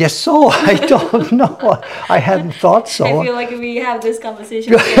 I guess so. I don't know. I hadn't thought so. I feel like we have this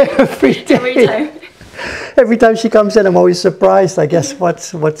conversation every time. Every time she comes in, I'm always surprised. I guess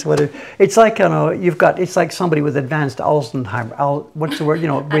it's like, you know, it's like somebody with advanced Alzheimer's. What's the word? You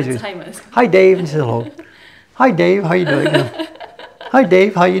know, Alzheimer's. Hi, Dave. And says hello. Hi, Dave. How you doing? You know, hi,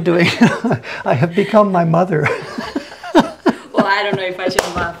 Dave. How you doing? I have become my mother. Well, I don't know if I should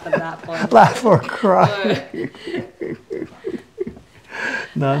laugh at that point. Laugh or cry.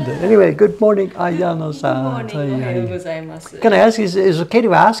 Anyway, good morning, Ayano-san. Good morning. Ohayou gozaimasu. Can I ask, is it okay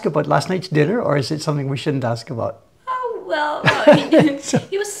to ask about last night's dinner, or is it something we shouldn't ask about? Oh, well,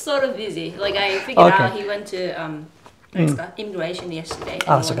 he was sort of busy. Like, I figured out he went to immigration yesterday.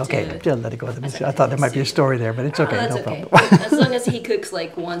 So okay, just let it go. I thought there might be a story there, but it's okay, that's no okay. problem. As long as he cooks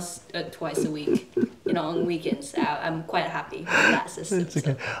like once, twice a week, you know, on weekends, I'm quite happy with that system. It's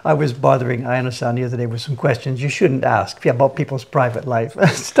okay. I was bothering Ayano-san the other day with some questions you shouldn't ask about people's private life,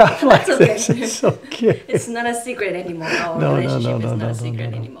 stuff like this. It's okay. It's not a secret anymore. Our relationship is not a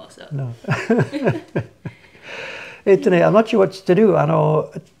secret anymore. So. No. Today, I'm not sure what to do. I know.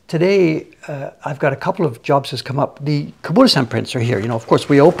 Today, I've got a couple of jobs that's come up. The Kubota-san prints are here. You know, of course,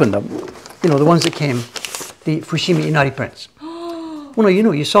 we opened them. You know, the ones that came, the Fushimi Inari prints. Well, no, you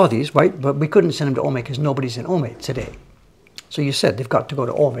know, you saw these, right? But we couldn't send them to Ome because nobody's in Ome today. So you said they've got to go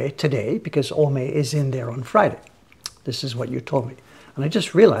to Ome today because Ome is in there on Friday. This is what you told me. And I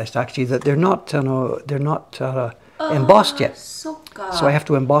just realized, actually, that they're not embossed yet. So I have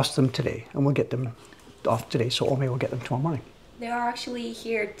to emboss them today, and we'll get them off today. So Ome will get them tomorrow morning. They are actually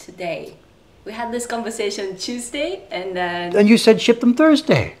here today. We had this conversation Tuesday, and then... And you said ship them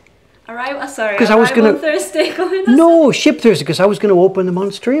Thursday. Arrive, sorry, because I was going on Thursday. No, ship Thursday, because I was going to open them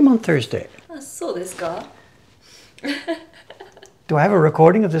on stream on Thursday. So this guy. Do I have a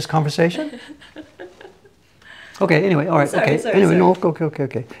recording of this conversation? Okay, anyway, all right, sorry. No,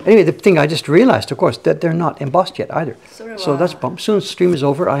 okay. Anyway, the thing I just realized, of course, that they're not embossed yet either. So that's bump. As soon as the stream is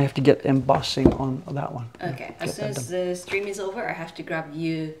over, I have to get embossing on that one. Okay, as soon as the stream is over, I have to grab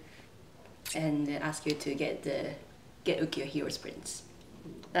you and ask you to get Ukiyo Heroes prints.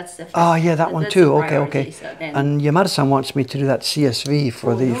 That's the first, yeah, that one too. Okay. So and Yamada-san wants me to do that CSV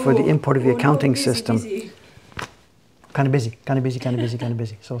for the import of the accounting system. Busy. Kind of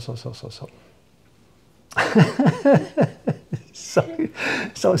busy. So.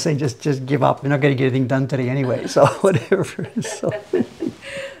 So saying just give up. You're not going to get anything done today anyway. So whatever. So.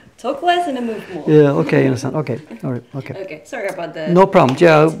 Talk less and move more. Yeah. Okay. Understand. Okay. All right. Okay. Okay. Sorry about that. No problem.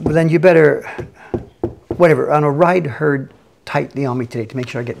 Yeah. Then you better whatever. On a ride herd tightly on me today to make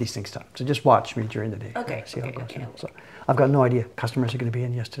sure I get these things done. So just watch me during the day. Okay. See how it goes. Okay. So I've got no idea. Customers are going to be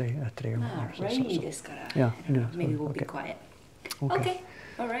in today or tomorrow. Yeah. Maybe we'll be quiet. Okay.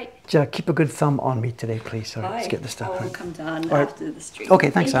 All right. Keep a good thumb on me today, please. All right, let's get this stuff. I will come down after the stream. Okay,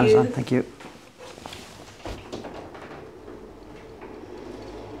 thanks, Anna-san. Thank you.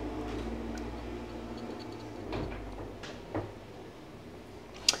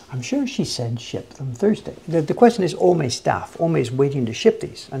 I'm sure she said ship them Thursday. The question is Ome's staff. Ome is waiting to ship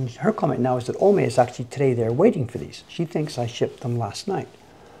these. And her comment now is that Ome is actually today there waiting for these. She thinks I shipped them last night.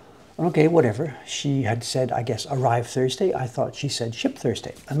 Okay, whatever. She had said, I guess, arrive Thursday. I thought she said ship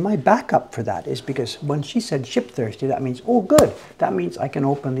Thursday. And my backup for that is because when she said ship Thursday, that means, oh, good. That means I can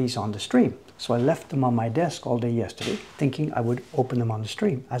open these on the stream. So I left them on my desk all day yesterday, thinking I would open them on the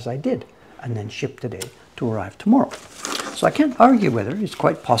stream, as I did, and then ship today to arrive tomorrow. So I can't argue with her. It's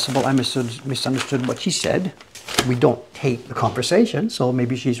quite possible I misunderstood what she said. We don't hate the conversation, so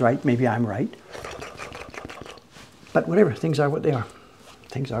maybe she's right, maybe I'm right. But whatever, things are what they are.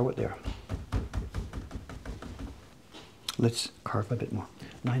 Things are what they are. Let's carve a bit more.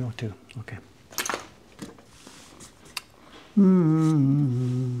 902, okay.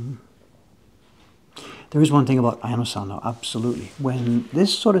 There is one thing about Ayano-san though, absolutely. When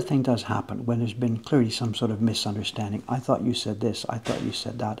this sort of thing does happen, when there's been clearly some sort of misunderstanding, I thought you said this, I thought you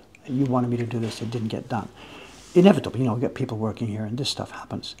said that, you wanted me to do this, it didn't get done. Inevitable, you know, we get people working here and this stuff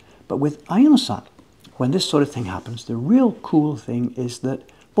happens. But with Ayano-san, when this sort of thing happens, the real cool thing is that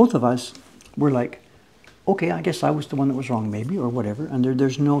both of us were like, okay, I guess I was the one that was wrong maybe, or whatever, and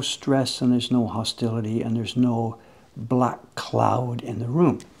there's no stress and there's no hostility and there's no black cloud in the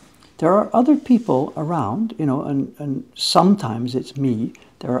room. There are other people around, you know, and sometimes it's me.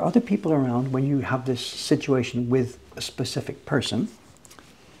 There are other people around when you have this situation with a specific person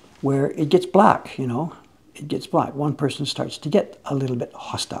where it gets black, you know. It gets black. One person starts to get a little bit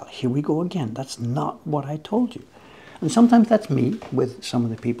hostile. Here we go again. That's not what I told you. And sometimes that's me with some of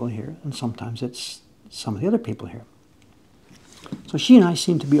the people here, and sometimes it's some of the other people here. So she and I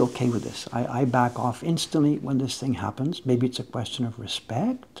seem to be okay with this. I back off instantly when this thing happens. Maybe it's a question of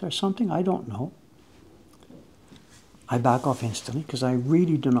respect or something. I don't know. I back off instantly because I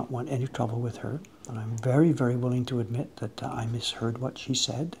really do not want any trouble with her. And I'm very, very willing to admit that I misheard what she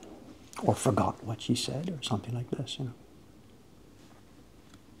said or forgot what she said or something like this, you know.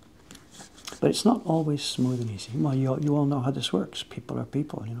 But it's not always smooth and easy. Well, you all know how this works. People are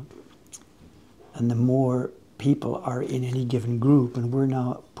people, you know. And the more people are in any given group, and we're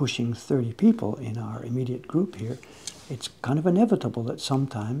now pushing 30 people in our immediate group here, it's kind of inevitable that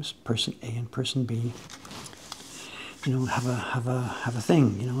sometimes person A and person B, you know, have a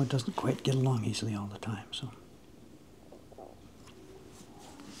thing. You know, it doesn't quite get along easily all the time. So.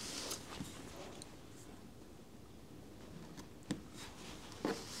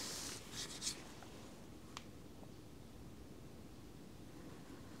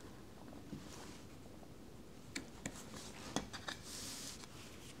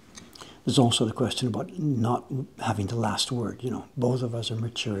 There's also the question about not having the last word. You know, both of us are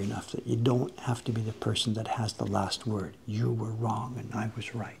mature enough that you don't have to be the person that has the last word. You were wrong and I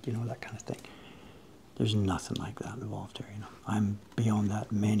was right, you know, that kind of thing. There's nothing like that involved here, you know. I'm beyond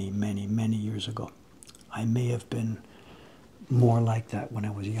that many, many, many years ago. I may have been more like that when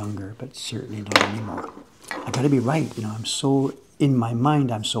I was younger, but certainly not anymore. I got to be right, you know. I'm so, in my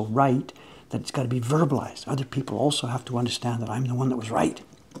mind, I'm so right that it's got to be verbalized. Other people also have to understand that I'm the one that was right.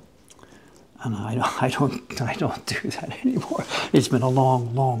 And I don't do that anymore. It's been a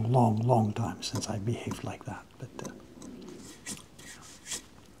long, long, long, long time since I behaved like that. But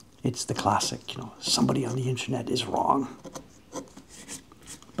it's the classic, you know, somebody on the internet is wrong,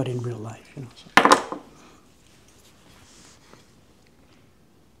 but in real life, you know. So.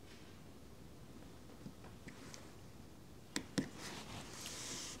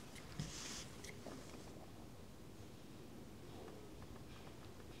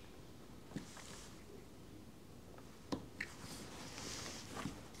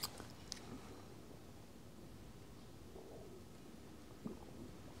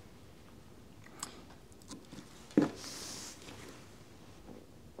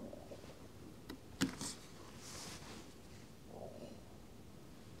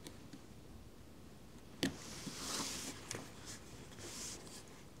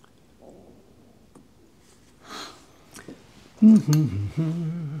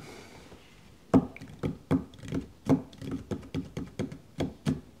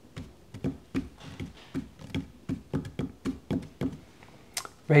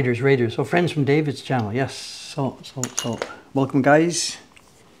 Raiders. So friends from David's channel. Yes. So welcome, guys.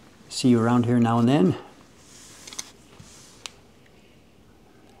 See you around here now and then.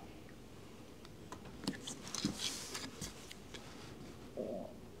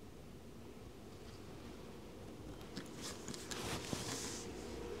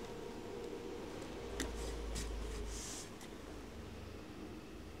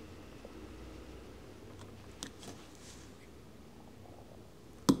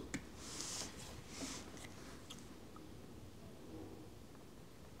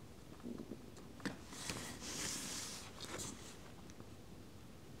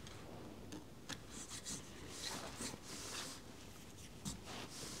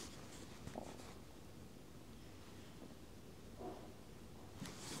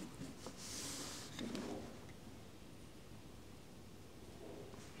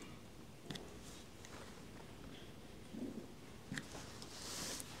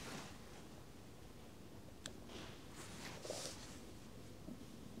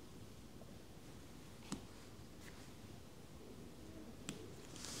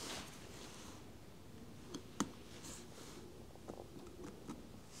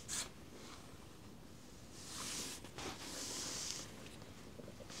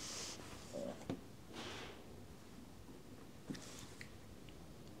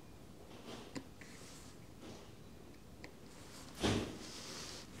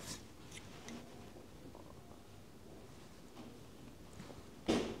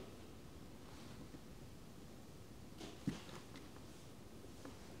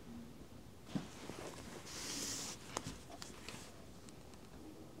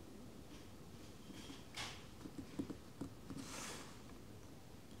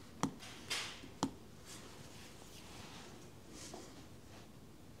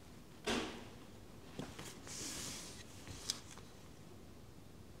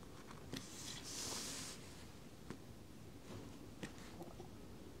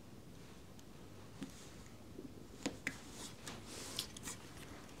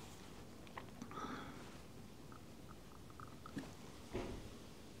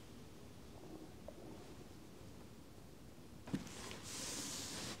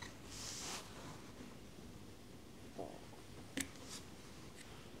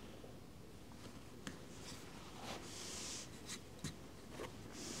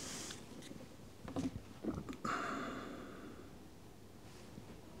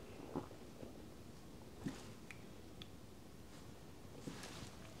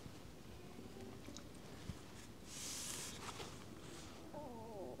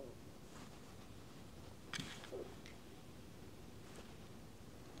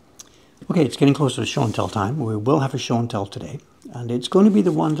 Okay, it's getting closer to show and tell time. We will have a show and tell today. And it's going to be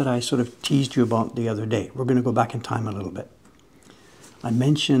the one that I sort of teased you about the other day. We're going to go back in time a little bit. I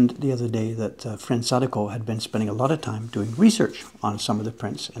mentioned the other day that friend Sadako had been spending a lot of time doing research on some of the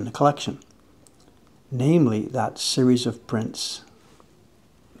prints in the collection. Namely, that series of prints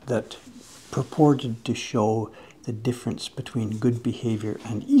that purported to show the difference between good behavior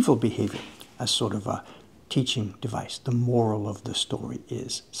and evil behavior as sort of a teaching device. The moral of the story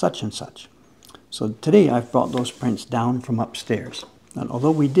is such and such. So today I've brought those prints down from upstairs. And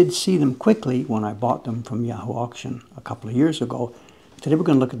although we did see them quickly when I bought them from Yahoo Auction a couple of years ago, today we're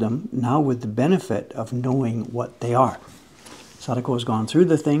going to look at them now with the benefit of knowing what they are. Sadako has gone through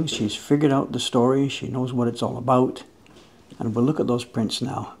the things, she's figured out the story, she knows what it's all about, and we'll look at those prints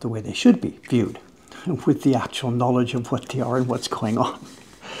now the way they should be viewed, with the actual knowledge of what they are and what's going on.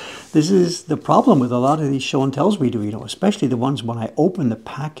 This is the problem with a lot of these show and tells we do, especially the ones when I open the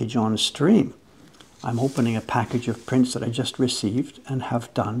package on stream. I'm opening a package of prints that I just received and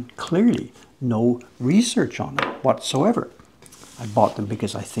have done clearly no research on them whatsoever. I bought them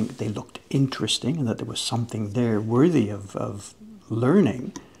because I think they looked interesting and that there was something there worthy of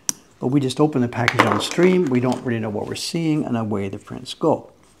learning. But we just open the package on stream, we don't really know what we're seeing, and away the prints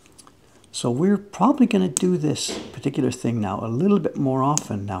go. So we're probably going to do this particular thing now a little bit more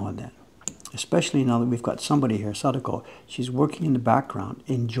often now and then. Especially now that we've got somebody here, Sadako. She's working in the background,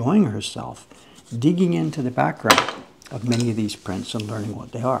 enjoying herself, digging into the background of many of these prints and learning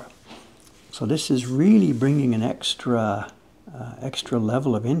what they are. So this is really bringing an extra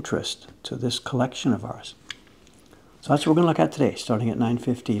level of interest to this collection of ours. So that's what we're going to look at today, starting at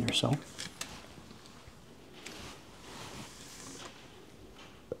 9:15 or so.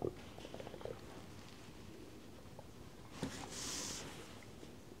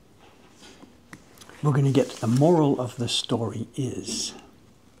 We're going to get to the moral of the story is.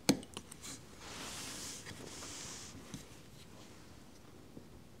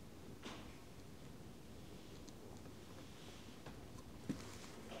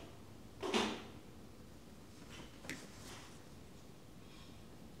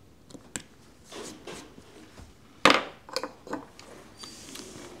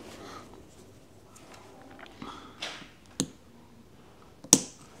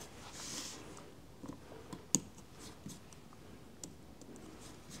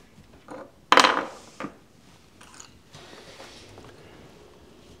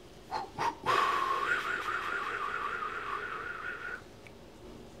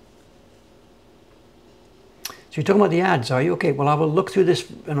 So you're talking about the ads, are you? Okay, well I will look through this.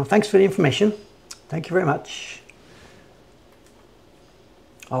 Thanks for the information. Thank you very much.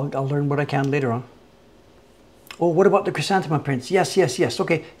 I'll learn what I can later on. Oh, what about the chrysanthemum prints? Yes.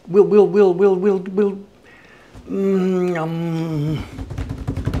 Okay,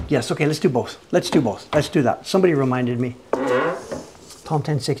 yes, okay, let's do both. Let's do that. Somebody reminded me. Tom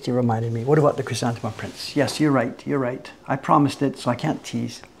 1060 reminded me. What about the chrysanthemum prints? Yes, you're right. I promised it, so I can't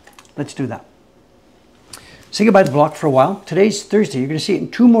tease. Let's do that. Say goodbye to the block for a while. Today's Thursday. You're going to see it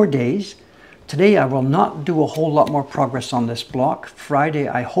in 2 more days. Today I will not do a whole lot more progress on this block. Friday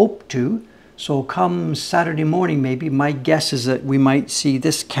I hope to. So come Saturday morning maybe, my guess is that we might see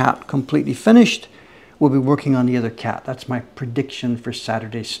this cat completely finished. We'll be working on the other cat. That's my prediction for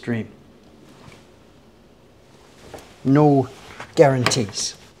Saturday's stream. No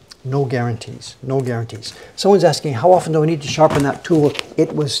guarantees. No guarantees. Someone's asking, how often do I need to sharpen that tool?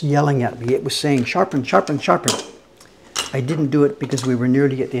 It was yelling at me. It was saying, sharpen. I didn't do it because we were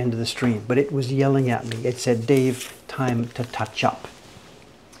nearly at the end of the stream, but it was yelling at me. It said, Dave, time to touch up.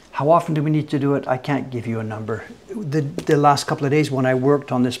 How often do we need to do it? I can't give you a number. The last couple of days when I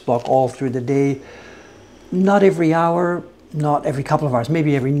worked on this block all through the day, not every hour, not every couple of hours,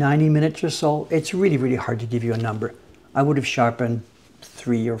 maybe every 90 minutes or so. It's really, really hard to give you a number. I would have sharpened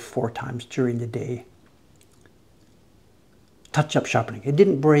 3 or 4 times during the day. Touch-up sharpening. It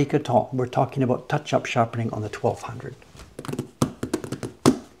didn't break at all. We're talking about touch-up sharpening on the 1200.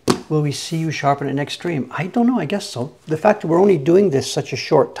 Will we see you sharpen it next stream? I don't know, I guess so. The fact that we're only doing this such a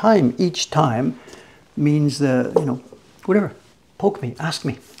short time each time means whatever. Poke me, ask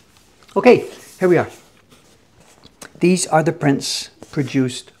me. Okay, here we are. These are the prints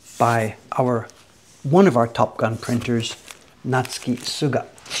produced by one of our Top Gun printers, Natsuki Suga.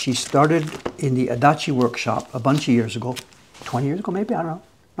 She started in the Adachi workshop a bunch of years ago, 20 years ago maybe, I don't know,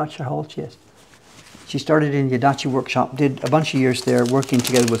 not sure how old she is. She started in the Adachi workshop, did a bunch of years there working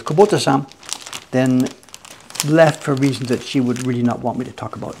together with Kubota-san, then left for reasons that she would really not want me to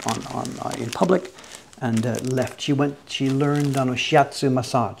talk about in public, and left. She learned shiatsu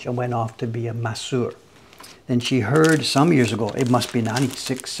massage and went off to be a masseur. Then she heard some years ago, it must be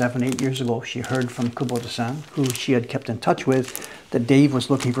 96, 7, 8 years ago, she heard from Kubota-san, who she had kept in touch with, that Dave was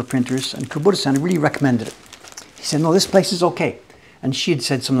looking for printers, and Kubota-san really recommended it. He said, no, this place is okay. And she had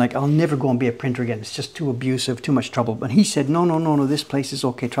said something like, I'll never go and be a printer again. It's just too abusive, too much trouble. But he said, no, no, no, no, this place is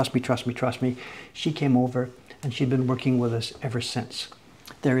okay. Trust me, trust me, trust me. She came over and she'd been working with us ever since.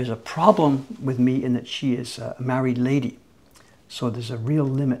 There is a problem with me in that she is a married lady. So there's a real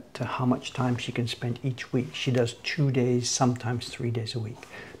limit to how much time she can spend each week. She does 2 days, sometimes 3 days a week.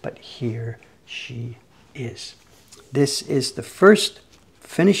 But here she is. This is the first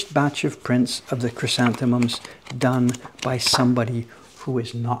finished batch of prints of the chrysanthemums done by somebody who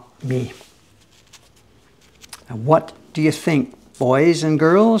is not me. And what do you think, boys and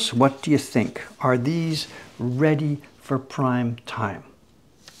girls? What do you think? Are these ready for prime time?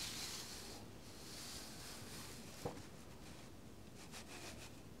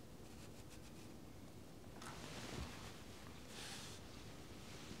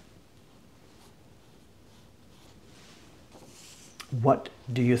 What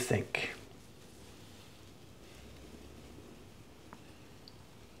do you think?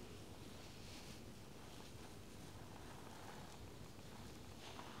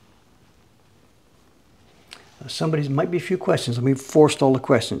 Somebody's might be a few questions. Let me forced all the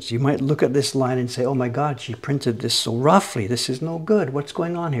questions. You might look at this line and say, oh my God, she printed this so roughly. This is no good. What's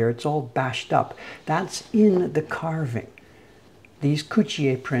going on here? It's all bashed up. That's in the carving. These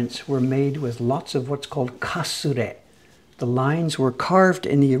kuchie prints were made with lots of what's called kasure. The lines were carved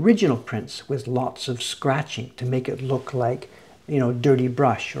in the original prints with lots of scratching to make it look like, you know, dirty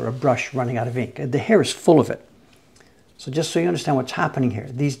brush or a brush running out of ink. The hair is full of it. So just so you understand what's happening here,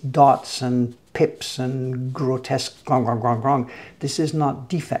 these dots and pips and grotesque grong, grong, grong, grong, this is not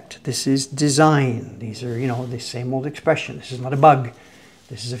defect. This is design. These are, you know, the same old expression. This is not a bug.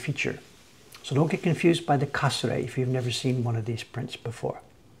 This is a feature. So don't get confused by the kasure if you've never seen one of these prints before.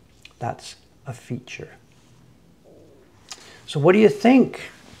 That's a feature. So what do you think,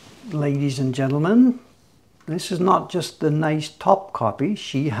 ladies and gentlemen? This is not just the nice top copy.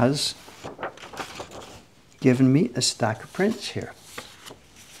 She has given me a stack of prints here.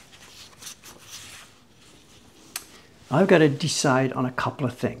 I've got to decide on a couple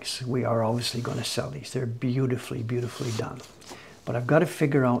of things. We are obviously going to sell these. They're beautifully, beautifully done. But I've got to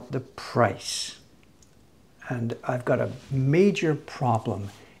figure out the price. And I've got a major problem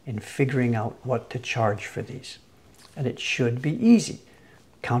in figuring out what to charge for these. And it should be easy.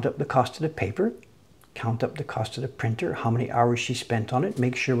 Count up the cost of the paper, count up the cost of the printer, how many hours she spent on it,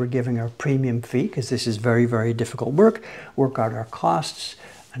 make sure we're giving her a premium fee because this is very, very difficult work out our costs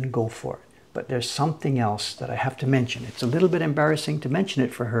and go for it. But there's something else that I have to mention. It's a little bit embarrassing to mention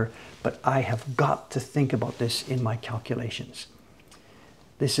it for her, but I have got to think about this in my calculations.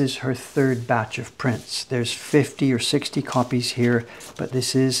 This is her third batch of prints. There's 50 or 60 copies here, but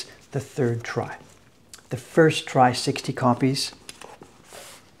this is the third try. The first try, 60 copies,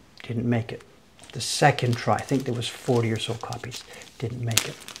 didn't make it. The second try, I think there was 40 or so copies, didn't make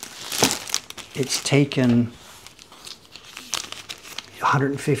it. It's taken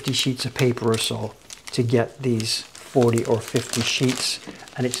 150 sheets of paper or so to get these 40 or 50 sheets,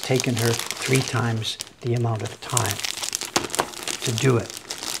 and it's taken her 3 times the amount of time to do it.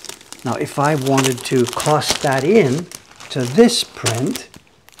 Now, if I wanted to cost that in to this print,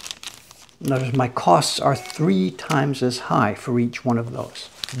 notice my costs are 3 times as high for each one of those.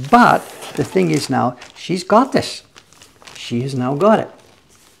 But the thing is now, she's got this. She has now got it.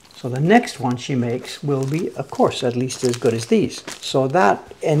 So the next one she makes will be, of course, at least as good as these. So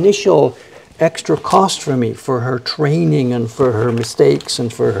that initial extra cost for me, for her training and for her mistakes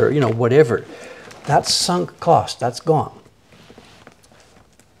and for her, you know, whatever, that's sunk cost. That's gone.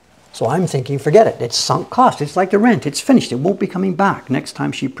 So I'm thinking, forget it. It's sunk cost. It's like the rent. It's finished. It won't be coming back. Next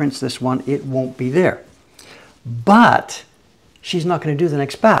time she prints this one, it won't be there. But she's not going to do the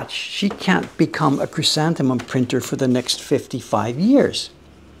next batch. She can't become a chrysanthemum printer for the next 55 years.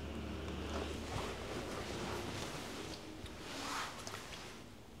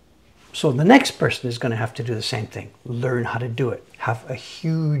 So the next person is going to have to do the same thing. Learn how to do it. Have a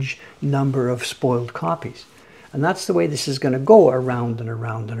huge number of spoiled copies. And that's the way this is going to go around and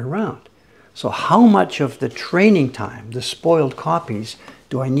around and around. So how much of the training time, the spoiled copies,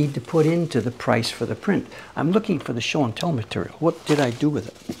 do I need to put into the price for the print? I'm looking for the show and tell material. What did I do with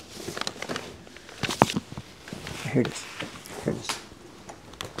it? Here it is. Here it is.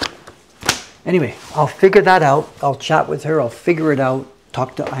 Anyway, I'll figure that out. I'll chat with her. I'll figure it out.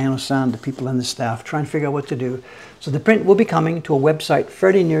 talk to Ayano-san, the people in the staff, try and figure out what to do. So the print will be coming to a website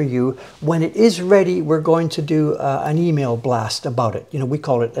fairly near you. When it is ready, we're going to do an email blast about it. You know, we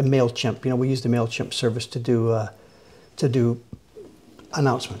call it a MailChimp. You know, we use the MailChimp service to do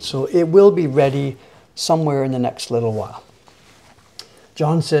announcements. So it will be ready somewhere in the next little while.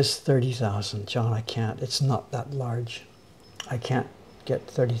 John says 30,000. John, I can't. It's not that large. I can't get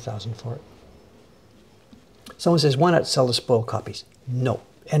 30,000 for it. Someone says, why not sell the spoiled copies? No.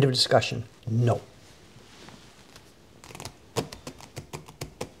 End of discussion. No.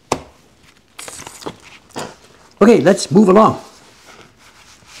 Okay, let's move along.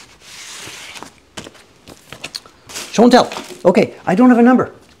 Show and tell. Okay, I don't have a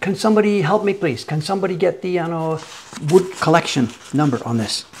number. Can somebody help me, please? Can somebody get the wood collection number on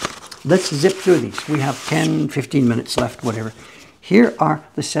this? Let's zip through these. We have 10, 15 minutes left, whatever. Here are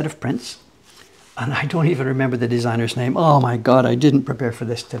the set of prints. And I don't even remember the designer's name. Oh my God, I didn't prepare for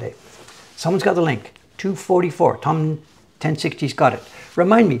this today. Someone's got the link. 244. Tom 1060's got it.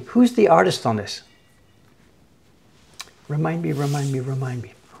 Remind me, who's the artist on this? Remind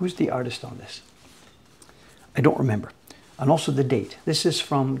me. Who's the artist on this? I don't remember. And also the date. This is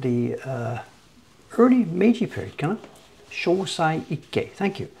from the early Meiji period, can I? Shosai Ikke.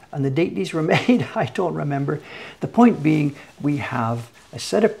 Thank you. And the date these were made, I don't remember. The point being, we have a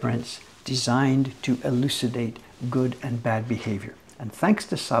set of prints designed to elucidate good and bad behavior. And thanks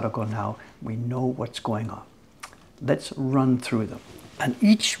to Sadako now, we know what's going on. Let's run through them. And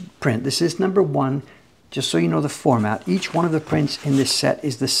each print, this is number 1, just so you know the format, each one of the prints in this set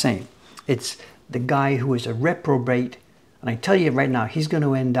is the same. It's the guy who is a reprobate, and I tell you right now, he's going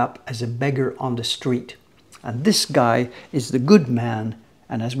to end up as a beggar on the street. And this guy is the good man,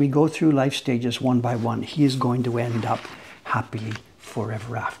 and as we go through life stages one by one, he is going to end up happily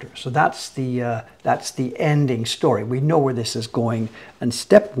forever after. So that's the ending story. We know where this is going. And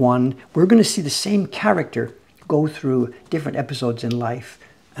step 1, we're going to see the same character go through different episodes in life,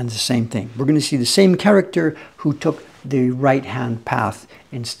 and the same thing. We're going to see the same character who took the right-hand path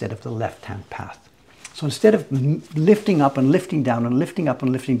instead of the left-hand path. So instead of lifting up and lifting down and lifting up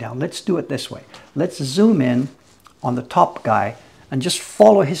and lifting down, let's do it this way. Let's zoom in on the top guy and just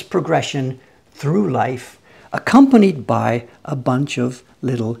follow his progression through life, accompanied by a bunch of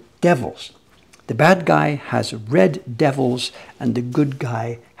little devils. The bad guy has red devils and the good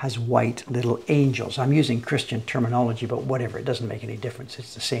guy has white little angels. I'm using Christian terminology, but whatever, it doesn't make any difference.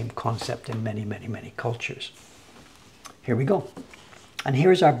 It's the same concept in many, many, many cultures. Here we go. And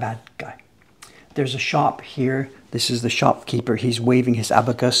here's our bad guy. There's a shop here. This is the shopkeeper. He's waving his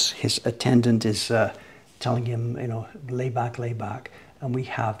abacus. His attendant is telling him, you know, lay back, lay back. And we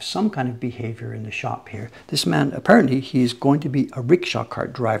have some kind of behavior in the shop here. This man, apparently, he's going to be a rickshaw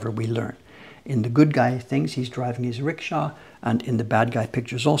cart driver, we learn. In the good guy things, he's driving his rickshaw, and in the bad guy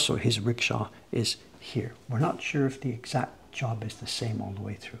pictures also, his rickshaw is here. We're not sure if the exact job is the same all the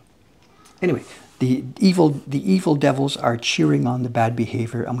way through. Anyway, the evil devils are cheering on the bad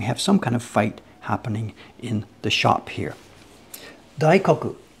behavior, and we have some kind of fight happening in the shop here.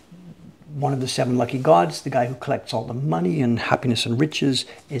 Daikoku, one of the 7 lucky gods, the guy who collects all the money and happiness and riches,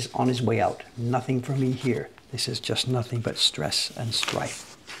 is on his way out. Nothing for me here. This is just nothing but stress and strife.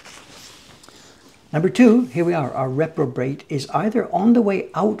 Number 2, here we are. Our reprobate is either on the way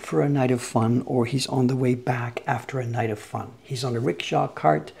out for a night of fun or he's on the way back after a night of fun. He's on a rickshaw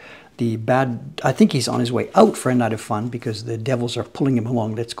cart. I think he's on his way out for a night of fun because the devils are pulling him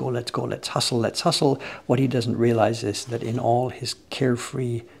along. Let's go, let's go, let's hustle, let's hustle. What he doesn't realize is that in all his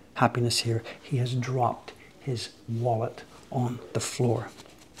carefree happiness here, he has dropped his wallet on the floor.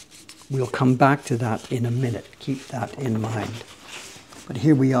 We'll come back to that in a minute. Keep that in mind. But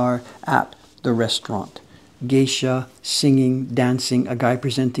here we are at the restaurant. Geisha singing, dancing, a guy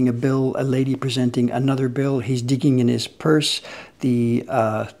presenting a bill, a lady presenting another bill. He's digging in his purse. The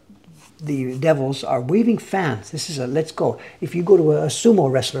devils are waving fans. This is a let's go. If you go to a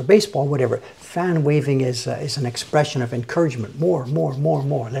sumo wrestler, baseball, whatever, fan waving is an expression of encouragement. More, more, more,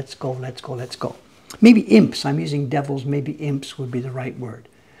 more. Let's go, let's go, let's go. Maybe imps. I'm using devils. Maybe imps would be the right word.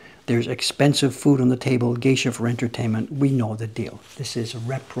 There's expensive food on the table, geisha for entertainment. We know the deal. This is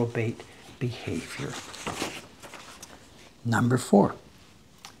reprobate behavior. Number 4.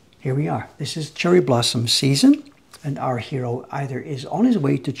 Here we are. This is cherry blossom season. And our hero either is on his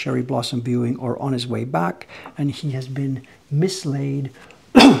way to cherry blossom viewing or on his way back, and he has been mislaid.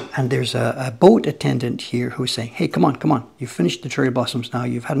 And there's a boat attendant here who's saying, hey, come on, come on. You've finished the cherry blossoms now.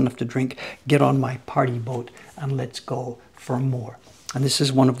 You've had enough to drink. Get on my party boat and let's go for more. And this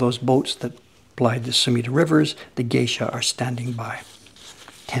is one of those boats that ply the Sumida rivers. The geisha are standing by.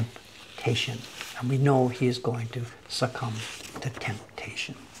 Temptation. And we know he is going to succumb the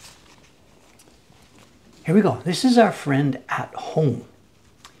temptation. Here we go. This is our friend at home.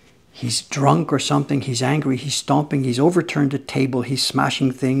 He's drunk or something. He's angry. He's stomping. He's overturned a table. He's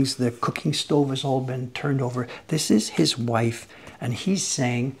smashing things. The cooking stove has all been turned over. This is his wife. And he's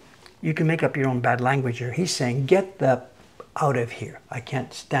saying, you can make up your own bad language here. He's saying, get the out of here. I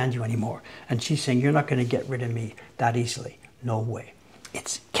can't stand you anymore. And she's saying, you're not going to get rid of me that easily. No way.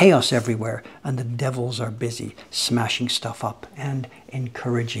 It's chaos everywhere. And the devils are busy smashing stuff up and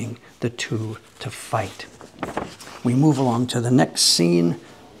encouraging the two to fight. We move along to the next scene.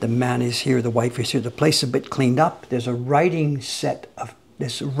 The man is here, the wife is here, the place is a bit cleaned up. There's a writing set of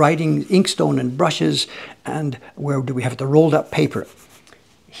this writing, inkstone and brushes, and where do we have the rolled up paper?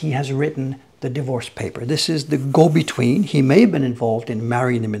 He has written the divorce paper. This is the go-between. He may have been involved in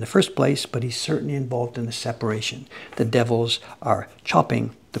marrying them in the first place, but he's certainly involved in the separation. The devils are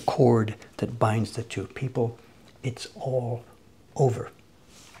chopping the cord that binds the two people. It's all over.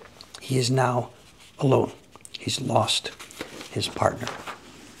 He is now alone. He's lost his partner.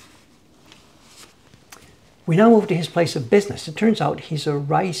 We now move to his place of business. It turns out he's a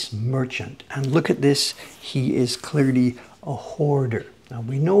rice merchant. And look at this, he is clearly a hoarder. Now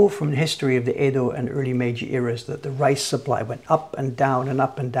we know from the history of the Edo and early Meiji eras that the rice supply went up and down and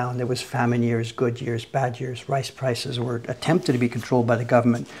up and down. There was famine years, good years, bad years. Rice prices were attempted to be controlled by the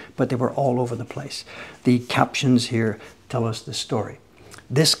government, but they were all over the place. The captions here tell us the story.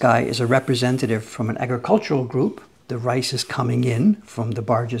 This guy is a representative from an agricultural group. The rice is coming in from the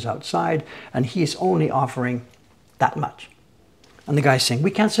barges outside, and he is only offering that much. And the guy's saying,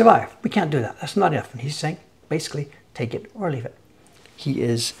 we can't survive. We can't do that. That's not enough. And he's saying, basically, take it or leave it. He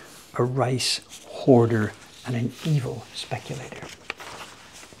is a rice hoarder and an evil speculator.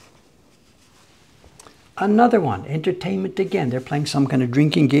 Another one, entertainment again. They're playing some kind of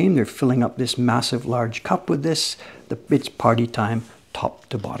drinking game. They're filling up this massive large cup with this. It's party time, top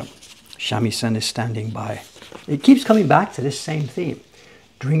to bottom. Shamisen is standing by. It keeps coming back to this same theme.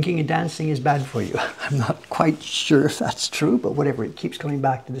 Drinking and dancing is bad for you. I'm not quite sure if that's true, but whatever, it keeps coming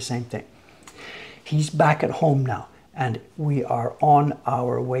back to the same thing. He's back at home now, and we are on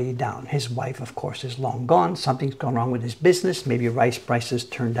our way down. His wife, of course, is long gone. Something's gone wrong with his business. Maybe rice prices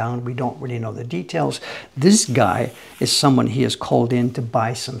turned down. We don't really know the details. This guy is someone he has called in to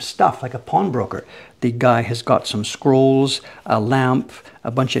buy some stuff, like a pawnbroker. The guy has got some scrolls, a lamp,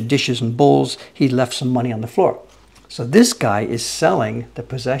 a bunch of dishes and bowls. He left some money on the floor. So this guy is selling the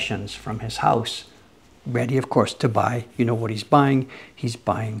possessions from his house, ready, of course, to buy. You know what he's buying? He's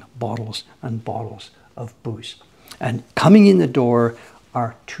buying bottles and bottles of booze. And coming in the door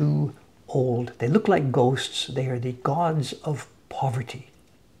are two old, they look like ghosts. They are the gods of poverty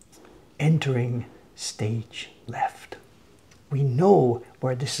entering stage left. We know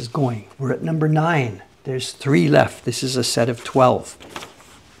where this is going. We're at number 9. There's 3 left. This is a set of 12.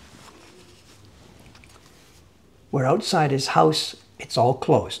 We're outside his house. It's all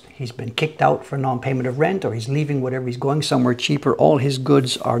closed. He's been kicked out for non-payment of rent, or he's leaving, whatever. He's going somewhere cheaper. All his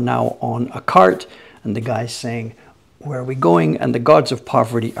goods are now on a cart. And the guy's saying, where are we going? And the gods of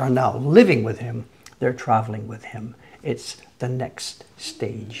poverty are now living with him. They're traveling with him. It's the next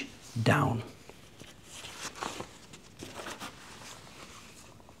stage down.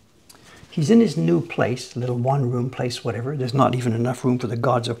 He's in his new place, little one-room place, whatever. There's not even enough room for the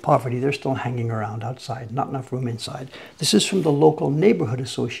gods of poverty. They're still hanging around outside, not enough room inside. This is from the local neighborhood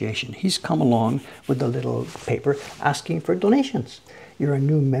association. He's come along with the little paper asking for donations. You're a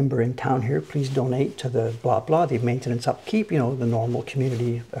new member in town here. Please donate to the blah, blah, the maintenance upkeep, you know, the normal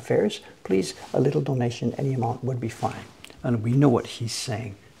community affairs. Please, a little donation, any amount would be fine. And we know what he's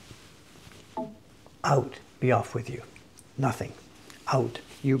saying. Out, be off with you. Nothing. Out,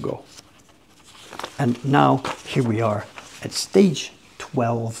 you go. And now, here we are at stage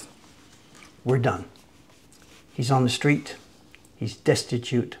 12. We're done. He's on the street. He's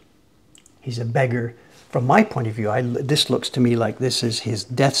destitute. He's a beggar. From my point of view, this looks to me like this is his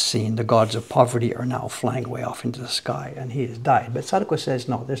death scene. The gods of poverty are now flying away off into the sky, and he has died. But Sadako says,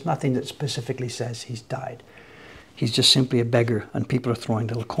 no, there's nothing that specifically says he's died. He's just simply a beggar, and people are throwing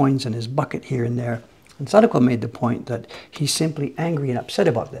little coins in his bucket here and there. And Sadako made the point that he's simply angry and upset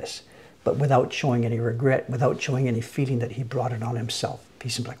about this, but without showing any regret, without showing any feeling that he brought it on himself.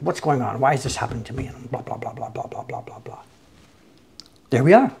 He's simply like, what's going on? Why is this happening to me? And blah, blah, blah, blah, blah, blah, blah, blah, blah. There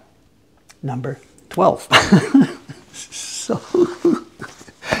we are. Number 12. So,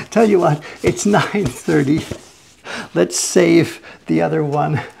 tell you what, it's 9:30. Let's save the other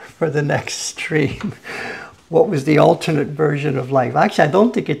one for the next stream. What was the alternate version of life? Actually, I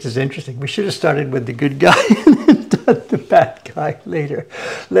don't think it's as interesting. We should have started with the good guy and done the bad guy later.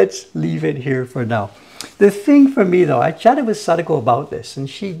 Let's leave it here for now. The thing for me though, I chatted with Sadako about this and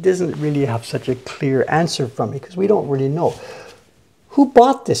she doesn't really have such a clear answer from me because we don't really know. Who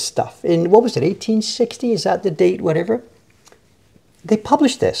bought this stuff? In, what was it, 1860? Is that the date, whatever? They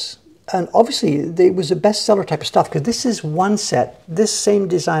published this. And obviously, it was a bestseller type of stuff because this is one set. This same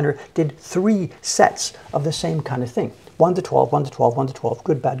designer did 3 sets of the same kind of thing. 1 to 12, 1 to 12, 1 to 12,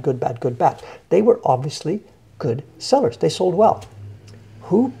 good, bad, good, bad, good, bad. They were obviously good sellers. They sold well.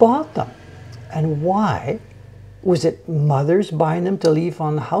 Who bought them? And why? Was it mothers buying them to leave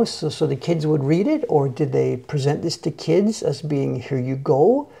on the house so the kids would read it? Or did they present this to kids as being, here you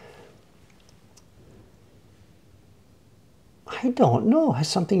go? I don't know. Has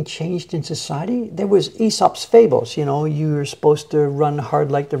something changed in society? There was Aesop's fables, you know, you're supposed to run hard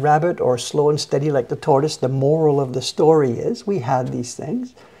like the rabbit or slow and steady like the tortoise. The moral of the story is we had these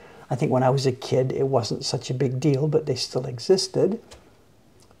things. I think when I was a kid, it wasn't such a big deal, but they still existed.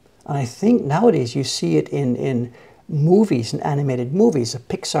 And I think nowadays you see it in movies and animated movies, a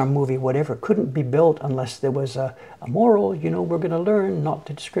Pixar movie, whatever, couldn't be built unless there was a moral, you know, we're going to learn not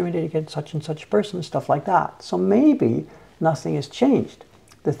to discriminate against such and such person, stuff like that. So maybe nothing has changed.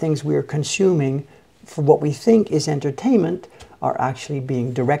 The things we are consuming for what we think is entertainment are actually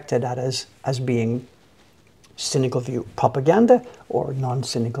being directed at us as being cynical view propaganda or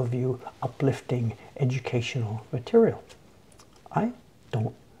non-cynical view uplifting educational material. I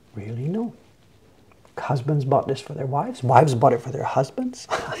don't really know. Husbands bought this for their wives. Wives bought it for their husbands.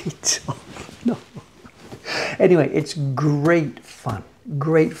 I don't know. Anyway, it's great fun.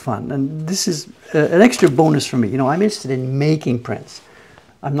 Great fun. And this is an extra bonus for me. You know, I'm interested in making prints.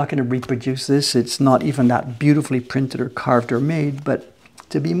 I'm not going to reproduce this. It's not even that beautifully printed or carved or made, but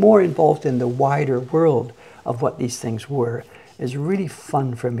to be more involved in the wider world of what these things were is really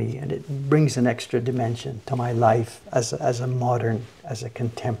fun for me, and it brings an extra dimension to my life as a modern, as a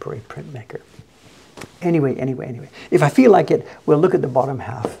contemporary printmaker. Anyway. If I feel like it, we'll look at the bottom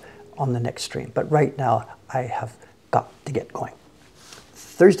half on the next stream. But right now, I have got to get going.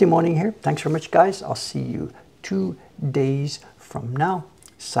 Thursday morning here. Thanks very much, guys. I'll see you 2 days from now.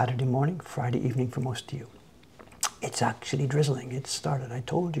 Saturday morning, Friday evening for most of you. It's actually drizzling. It started. I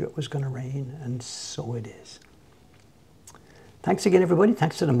told you it was going to rain, and so it is. Thanks again, everybody.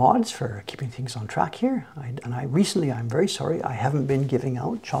 Thanks to the mods for keeping things on track here. Recently, I'm very sorry, I haven't been giving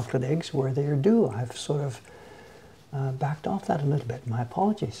out chocolate eggs where they are due. I've sort of backed off that a little bit. My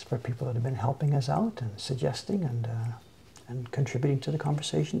apologies for people that have been helping us out and suggesting and contributing to the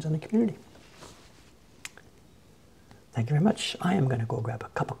conversations in the community. Thank you very much. I am going to go grab a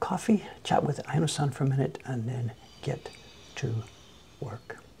cup of coffee, chat with Aino-san for a minute, and then get to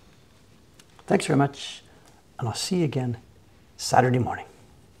work. Thanks very much, and I'll see you again Saturday morning.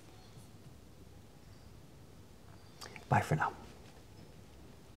 Bye for now.